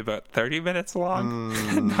maybe about 30 minutes long,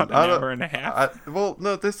 not an hour and a half? Well,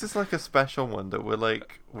 no, this is like a special one that we're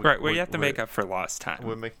like... we have to make up for lost time.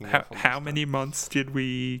 We're making how many months did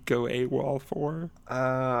we go AWOL for?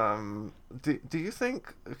 Do you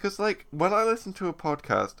think... Because like when I listen to a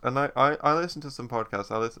podcast, and I listen to some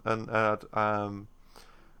podcasts,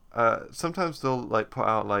 sometimes they'll like put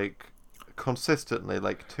out like consistently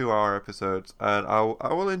like 2-hour episodes, and I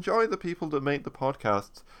will enjoy the people that make the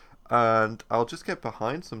podcasts, and I'll just get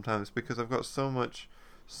behind sometimes because I've got so much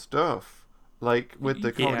stuff like with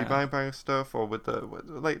the Comedy Yeah. Bang Bang stuff, or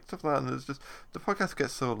like stuff like that. And it's just the podcast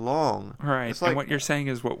gets so long. Right. It's like, And what you're saying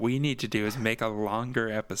is what we need to do is make a longer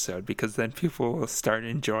episode, because then people will start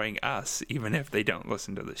enjoying us even if they don't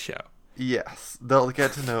listen to the show. yes, they'll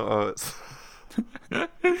get to know us.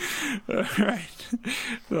 Right.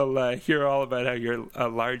 They'll hear all about how you're a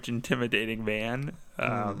large, intimidating man,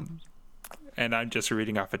 and I'm just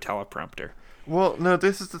reading off a teleprompter. Well, no,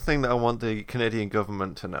 this is the thing that I want the Canadian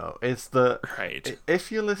government to know, is that Right.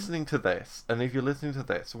 if you're listening to this, and if you're listening to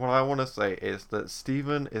this, what I want to say is that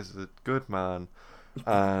Stephen is a good man,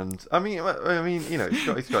 and I mean, you know,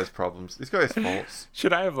 he's got his problems, he's got his faults.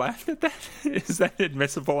 Should I have laughed at that? Is that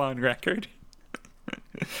admissible on record?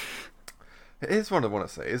 Here's what I want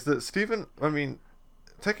to say, is that Stephen, I mean,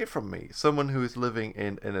 take it from me, someone who is living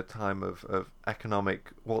in a time of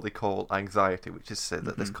economic, what they call anxiety, which is to say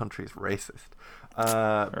that this country is racist,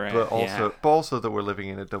 Right, but also that we're living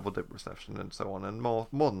in a double dip recession and so on, and more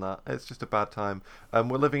than that, it's just a bad time.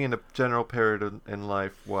 We're living in a general period in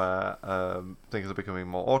life where things are becoming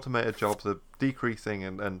more automated, jobs are decreasing,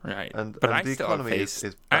 and Right. and But the economy is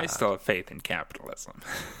bad. I still have faith in capitalism.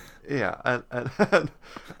 Yeah, and the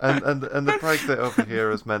Brexit over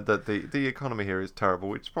here has meant that the economy here is terrible,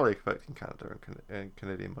 which is probably affecting Canada and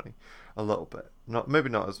Canadian money a little bit. Maybe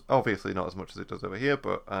not as obviously not as much as it does over here,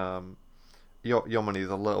 but your money is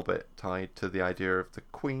a little bit tied to the idea of the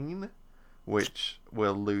Queen, which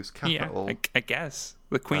will lose capital. Yeah, I guess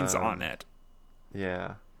the Queen's on it.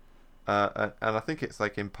 Yeah, and I think it's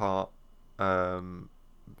like in part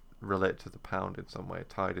related to the pound in some way,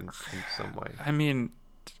 tied in some way. I mean,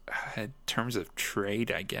 in terms of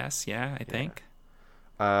trade, I guess. Yeah, I think.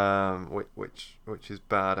 Which is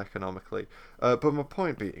bad economically. But my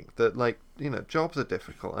point being that, like, you know, jobs are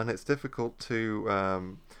difficult, and it's difficult to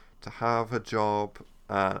have a job.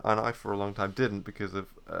 And I, for a long time, didn't because of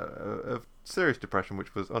serious depression,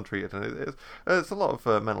 which was untreated, and it's a lot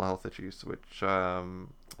of mental health issues, which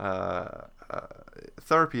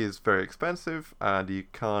therapy is very expensive, and you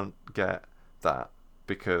can't get that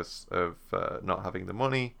because of not having the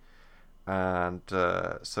money, and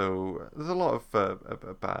so there's a lot of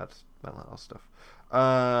bad mental health stuff.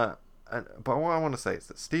 But what I want to say is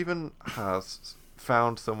that Stephen has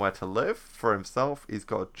found somewhere to live for himself. He's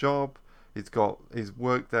got a job. He's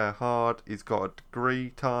worked there hard. He's got a degree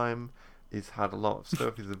time. He's had a lot of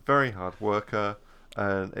stuff. He's a very hard worker,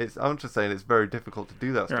 and I'm just saying it's very difficult to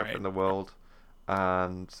do that stuff Right. in the world.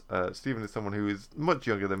 And Stephen is someone who is much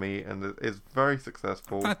younger than me and is very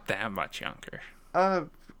successful. Not that much younger. I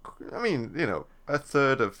mean, you know, a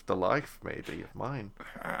third of the life maybe of mine.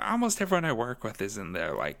 Almost everyone I work with is in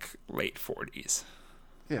their like late 40s.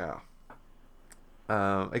 Yeah.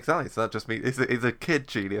 Exactly. So that just means he's a kid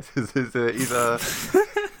genius. He's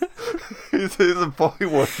a boy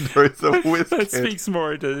wonder. He's a whiz That kid. speaks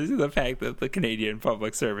more to the fact that the Canadian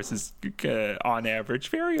public service is, on average,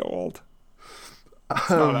 very old. It's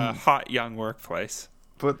not a hot young workplace.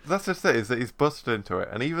 But that's just it, is that he's busted into it,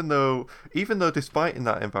 and even though despite in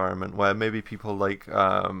that environment where maybe people like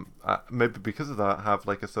maybe because of that have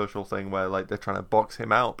like a social thing where like they're trying to box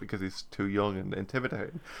him out because he's too young and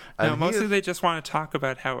intimidating. And No, mostly they just want to talk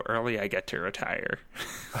about how early I get to retire.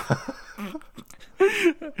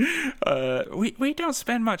 We don't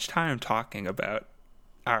spend much time talking about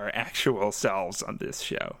our actual selves on this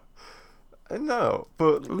show. No,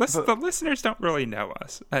 but The listeners don't really know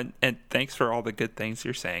us, and thanks for all the good things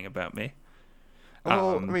you're saying about me.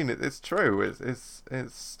 well, I mean, it's true. It's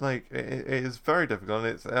like it is very difficult,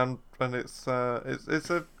 and it's a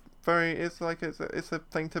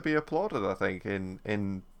thing to be applauded. I think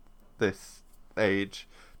in this age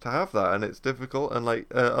to have that, and it's difficult, and like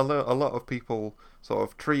a lot of people sort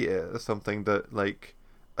of treat it as something that like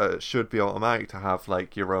should be automatic to have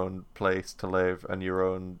like your own place to live and your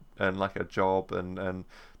own and like a job and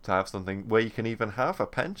to have something where you can even have a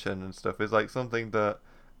pension and stuff is like something that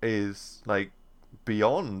is like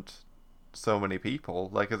beyond so many people.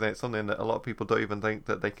 Like it's something that a lot of people don't even think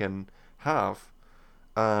that they can have,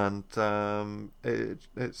 and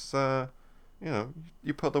it's you know,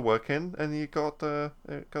 you put the work in and you got the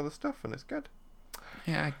stuff and it's good.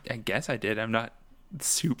 Yeah, I guess I did. I'm not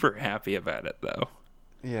super happy about it though.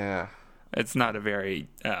 Yeah. It's not a very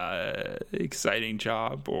exciting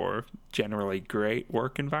job or generally great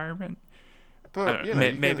work environment. But you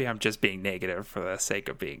know, maybe I'm just being negative for the sake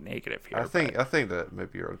of being negative here. I think that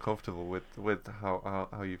maybe you're uncomfortable with how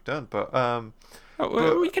you've done, but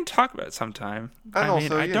we can talk about it sometime. And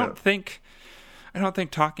also, I don't think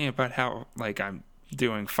talking about how like I'm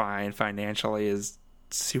doing fine financially is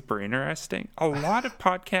super interesting. A lot of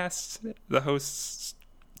podcasts, the hosts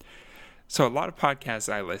So a lot of podcasts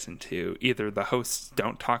I listen to, either the hosts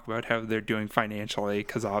don't talk about how they're doing financially,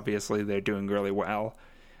 because obviously they're doing really well,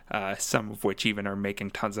 some of which even are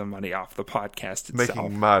making tons of money off the podcast itself.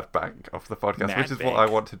 Making mad bank off the podcast, Mad which is bank. what I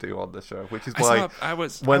want to do on the show, which is why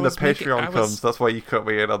when the Patreon comes, that's why you cut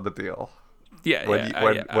me in on the deal. Yeah, when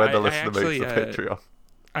the listener makes the Patreon.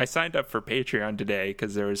 I signed up for Patreon today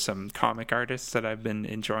because there was some comic artists that I've been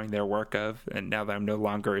enjoying their work of, and now that I'm no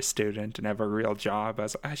longer a student and have a real job,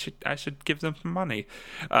 I should give them some money.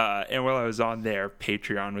 And while I was on there,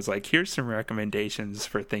 Patreon was like, here's some recommendations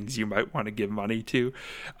for things you might want to give money to.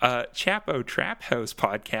 Chapo Trap House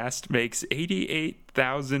podcast makes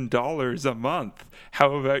 $88,000 a month.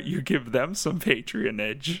 How about you give them some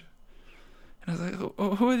patronage? And I was like,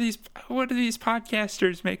 what are these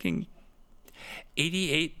podcasters making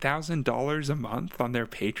 $88,000 a month on their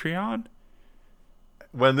Patreon?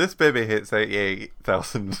 When this baby hits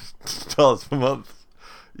 $88,000 per month,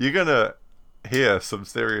 you're gonna hear some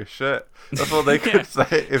serious shit. That's what they could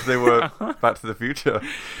say if they were Back to the Future.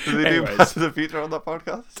 Did they do Back to the Future on that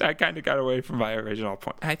podcast? I kind of got away from my original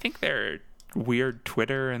point. I think they're weird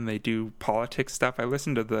Twitter and they do politics stuff. I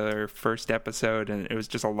listened to their first episode and it was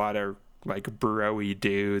just a lot of like bro-y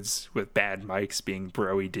dudes with bad mics being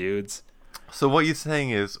bro-y dudes. So what you're saying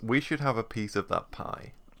is we should have a piece of that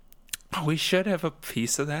pie. Oh, we should have a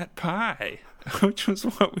piece of that pie, which was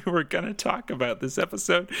what we were going to talk about this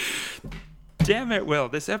episode. Damn it, Will.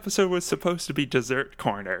 This episode was supposed to be Dessert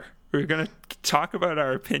Corner. We were going to talk about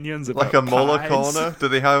our opinions about like a Muller pies. corner. Do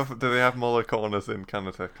they have Muller corners in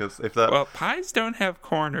Canada? Because if that well, pies don't have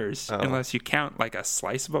corners unless you count like a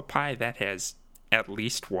slice of a pie that has at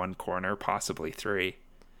least one corner, possibly three.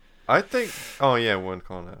 I think. Oh yeah, one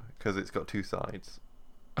corner because it's got two sides.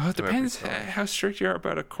 Oh, it depends how strict you are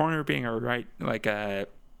about a corner being a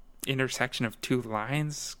intersection of two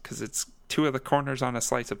lines, because it's two of the corners on a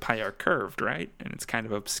slice of pie are curved, right? And it's kind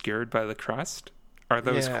of obscured by the crust. Are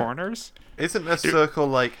those corners? Isn't a circle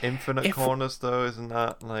like infinite corners though? Isn't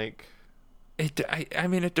that like? I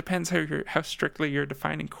mean, it depends how strictly you're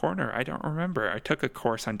defining corner. I don't remember. I took a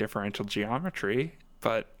course on differential geometry,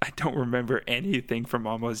 but I don't remember anything from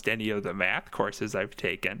almost any of the math courses I've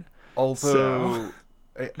taken. Although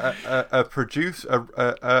a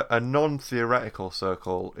non-theoretical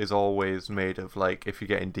circle is always made of like, if you're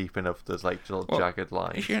getting deep enough, there's like little jagged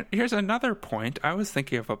lines. Here's another point. I was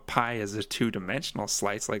thinking of a pie as a two-dimensional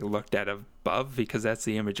slice, like looked at above, because that's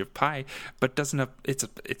the image of pie. But doesn't have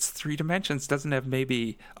it's 3 dimensions. Doesn't have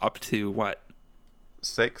maybe up to what?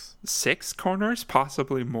 6 corners,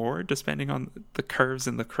 possibly more, depending on the curves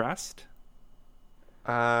in the crust.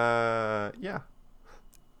 Yeah.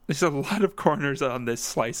 There's a lot of corners on this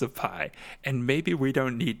slice of pie, and maybe we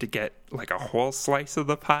don't need to get like a whole slice of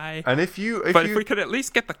the pie. And if we could at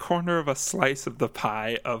least get the corner of a slice of the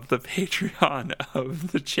pie of the Patreon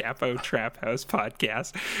of the Chapo Trap House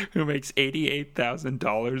podcast, who makes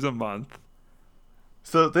 $88,000 a month.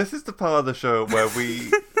 So this is the part of the show where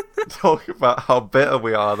we talk about how bitter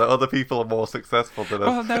we are that other people are more successful than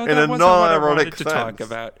us in a non-ironic sense. Talk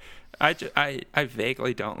about. I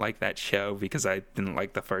vaguely don't like that show because I didn't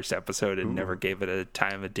like the first episode and never gave it a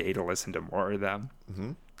time of day to listen to more of them.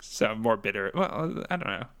 Mm-hmm. So I'm more bitter. Well, I don't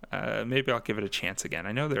know. Maybe I'll give it a chance again.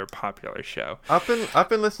 I know they're a popular show. I've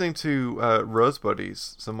been listening to Rose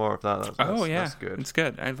Buddies, some more of that. That's good. It's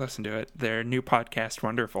good. I listened to it. Their new podcast,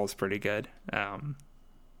 Wonderful, is pretty good.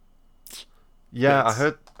 Yeah, I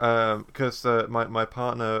heard because my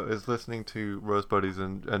partner is listening to Rose Buddies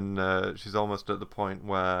and she's almost at the point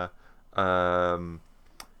where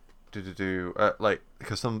like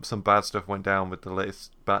because some bad stuff went down with the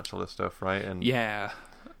latest Bachelor stuff, right? And yeah,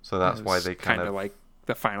 so that's why they kind of like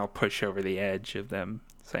the final push over the edge of them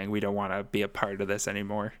saying we don't want to be a part of this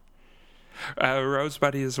anymore. Rose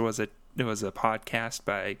Buddies was a podcast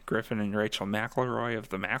by Griffin and Rachel McElroy of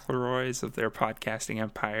the McElroys of their podcasting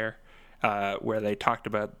empire. Where they talked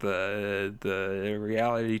about the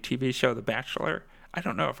reality TV show The Bachelor. I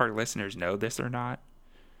don't know if our listeners know this or not.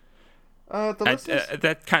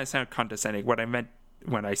 That kind of sounded condescending. What I meant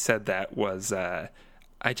when I said that was I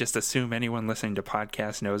just assume anyone listening to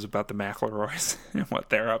podcasts knows about the McElroys and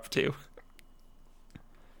what they're up to.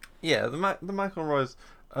 Yeah, the McElroys,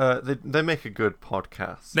 they make a good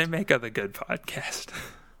podcast. They make a good podcast.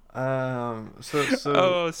 So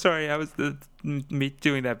oh, sorry. Me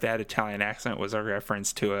doing that bad Italian accent was a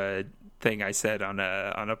reference to a thing I said on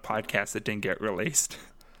a podcast that didn't get released.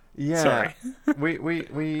 Yeah, sorry.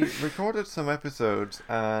 we recorded some episodes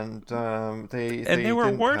and they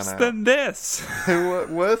were worse than this. They were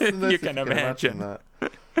worse than this. You can imagine that.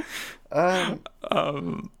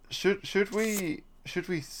 Should we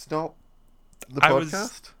stop the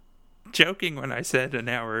podcast? joking when I said an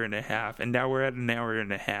hour and a half, and now we're at an hour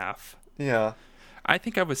and a half. Yeah. I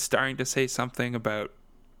think I was starting to say something about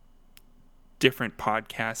different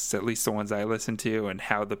podcasts, at least the ones I listen to, and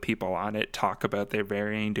how the people on it talk about their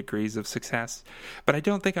varying degrees of success. But I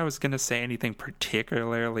don't think I was going to say anything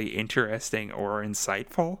particularly interesting or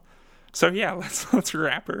insightful. So yeah, let's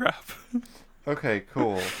wrap her up. Okay,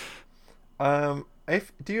 cool.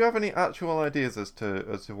 Do you have any actual ideas as to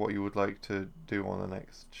what you would like to do on the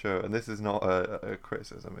next show? And this is not a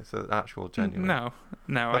criticism; it's an actual genuine. No,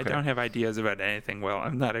 Okay. I don't have ideas about anything. Well,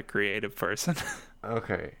 I'm not a creative person.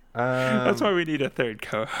 Okay. That's why we need a third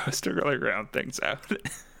co-host to really round things out.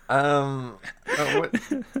 What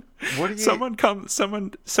do you? Someone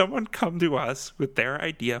come to us with their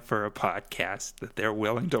idea for a podcast that they're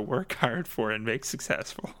willing to work hard for and make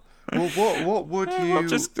successful. Well, what would you?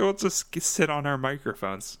 We'll just sit on our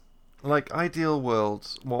microphones. Like, ideal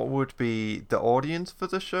worlds, what would be the audience for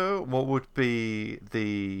the show? What would be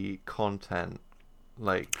the content?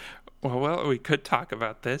 Like, Well, we could talk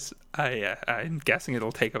about this. I'm guessing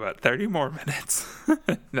it'll take about 30 more minutes.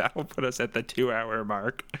 That'll put us at the 2-hour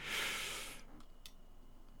mark.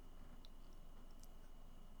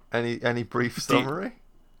 any brief summary?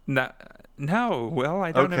 No, well,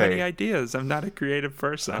 I don't have Okay. any ideas. I'm not a creative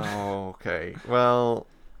person. Oh, okay. Well,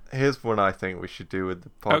 here's what I think we should do with the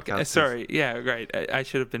podcast. Okay, sorry. Yeah, right. I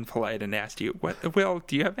should have been polite and asked you. Will,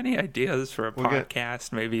 do you have any ideas for a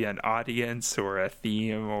podcast? Maybe an audience or a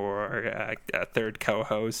theme or a third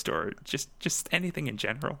co-host or just anything in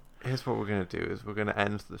general? Here's what we're going to do is we're going to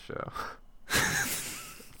end the show.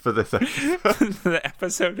 For this episode. The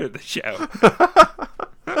episode of the show.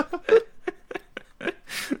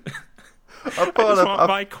 I just want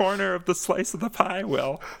my corner of the slice of the pie,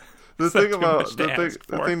 Will. The Is that thing too about much to ask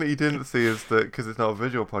the for? thing that you didn't see is that because it's not a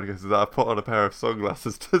visual podcast, is that I put on a pair of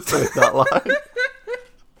sunglasses to say that line.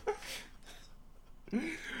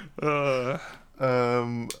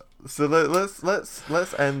 So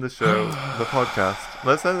let's end the show, the podcast.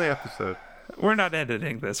 Let's end the episode. We're not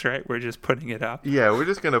editing this, right? We're just putting it up. Yeah, we're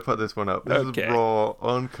just gonna put this one up. This Okay. is raw,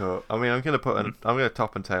 uncut. I mean, I'm gonna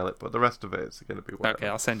top and tail it, but the rest of it is gonna be whatever. Okay,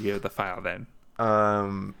 I'll send you the file then.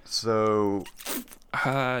 So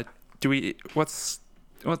Do we?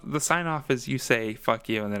 The sign off is you say "fuck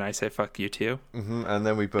you" and then I say "fuck you" too. and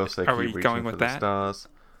then we both say Are keep we reaching going for with the that? stars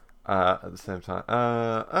at the same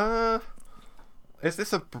time. Is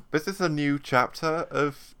this a new chapter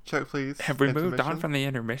of Chuck Please? Have we moved on Intermission? from the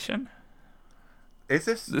intermission? Is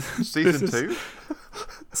this season This is- 2?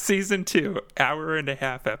 Season 2, hour and a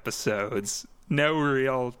half episodes. No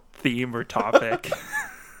real theme or topic.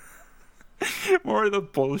 More of the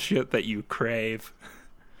bullshit that you crave.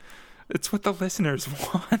 It's what the listeners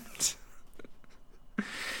want.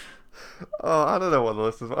 Oh, I don't know what the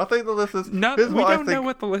listeners want. I think the listeners. No, here's we what I don't know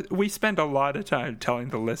think- what we spend a lot of time telling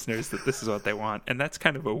the listeners that this is what they want, and that's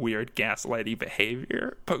kind of a weird gaslighty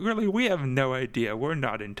behavior. But really, we have no idea. We're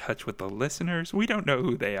not in touch with the listeners. We don't know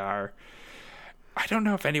who they are. I don't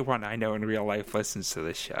know if anyone I know in real life listens to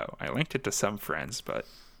this show. I linked it to some friends, but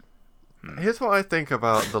Here's what I think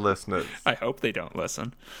about the listeners. I hope they don't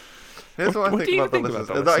listen. Here's what I What think do you about the think about listeners.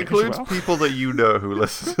 the And that listeners, includes Will? people that you know who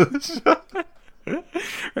listen to the show.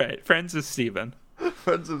 Right, friends of Steven.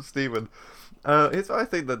 Friends of Steven. Here's what I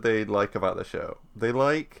think that they like about the show. They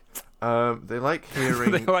like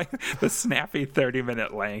hearing. They like the snappy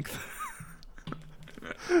 30-minute length.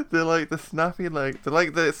 They like the snappy like. They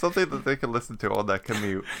like it's something that they can listen to on their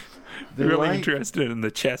commute. They're really interested in the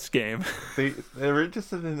chess game. They're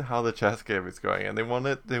interested in how the chess game is going, and they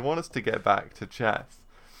want us to get back to chess.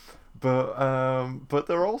 But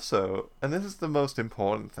they're also, and this is the most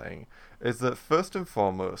important thing, is that first and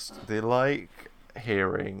foremost they like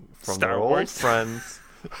hearing from Star their old Wars. friends.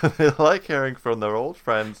 They like hearing from their old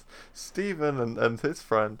friends, Stephen and his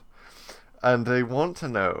friend, and they want to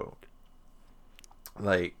know,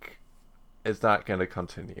 like, is that going to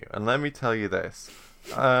continue? And let me tell you this.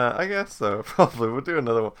 I guess so. Probably we'll do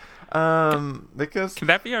another one. Because Can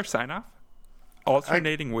that be our sign-off?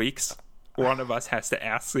 Alternating weeks, one of us has to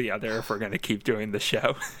ask the other if we're going to keep doing the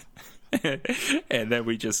show. And then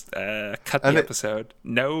we just cut the episode.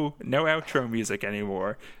 No outro music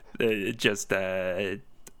anymore. Just their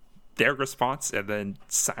response and then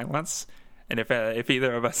silence. And if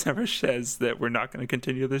either of us ever says that we're not going to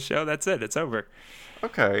continue the show, that's it. It's over.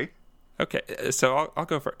 okay, So I'll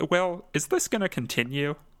go for. Well, is this going to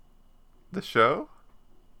continue? the show.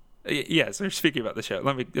 Yes, we're speaking about the show.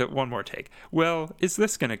 Let me one more take. Well, is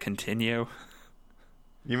this going to continue?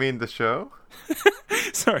 You mean the show?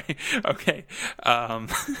 Sorry. Okay.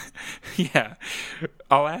 Yeah.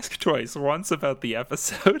 I'll ask twice. Once about the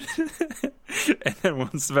episode, and then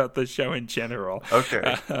once about the show in general.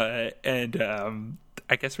 Okay. And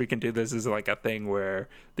I guess we can do this as like a thing where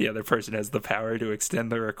the other person has the power to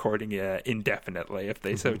extend the recording indefinitely if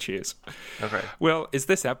they so choose. Okay. Well, is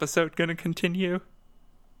this episode going to continue?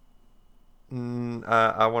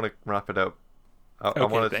 I want to wrap it up. I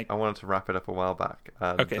wanted to wrap it up a while back.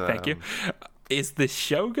 And, okay, thank you. Is the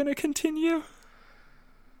show going to continue?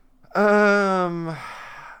 I'm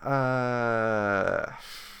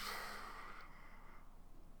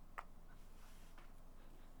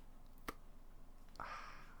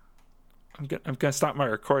gonna stop my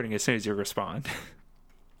recording as soon as you respond.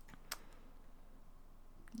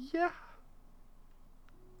 Yeah.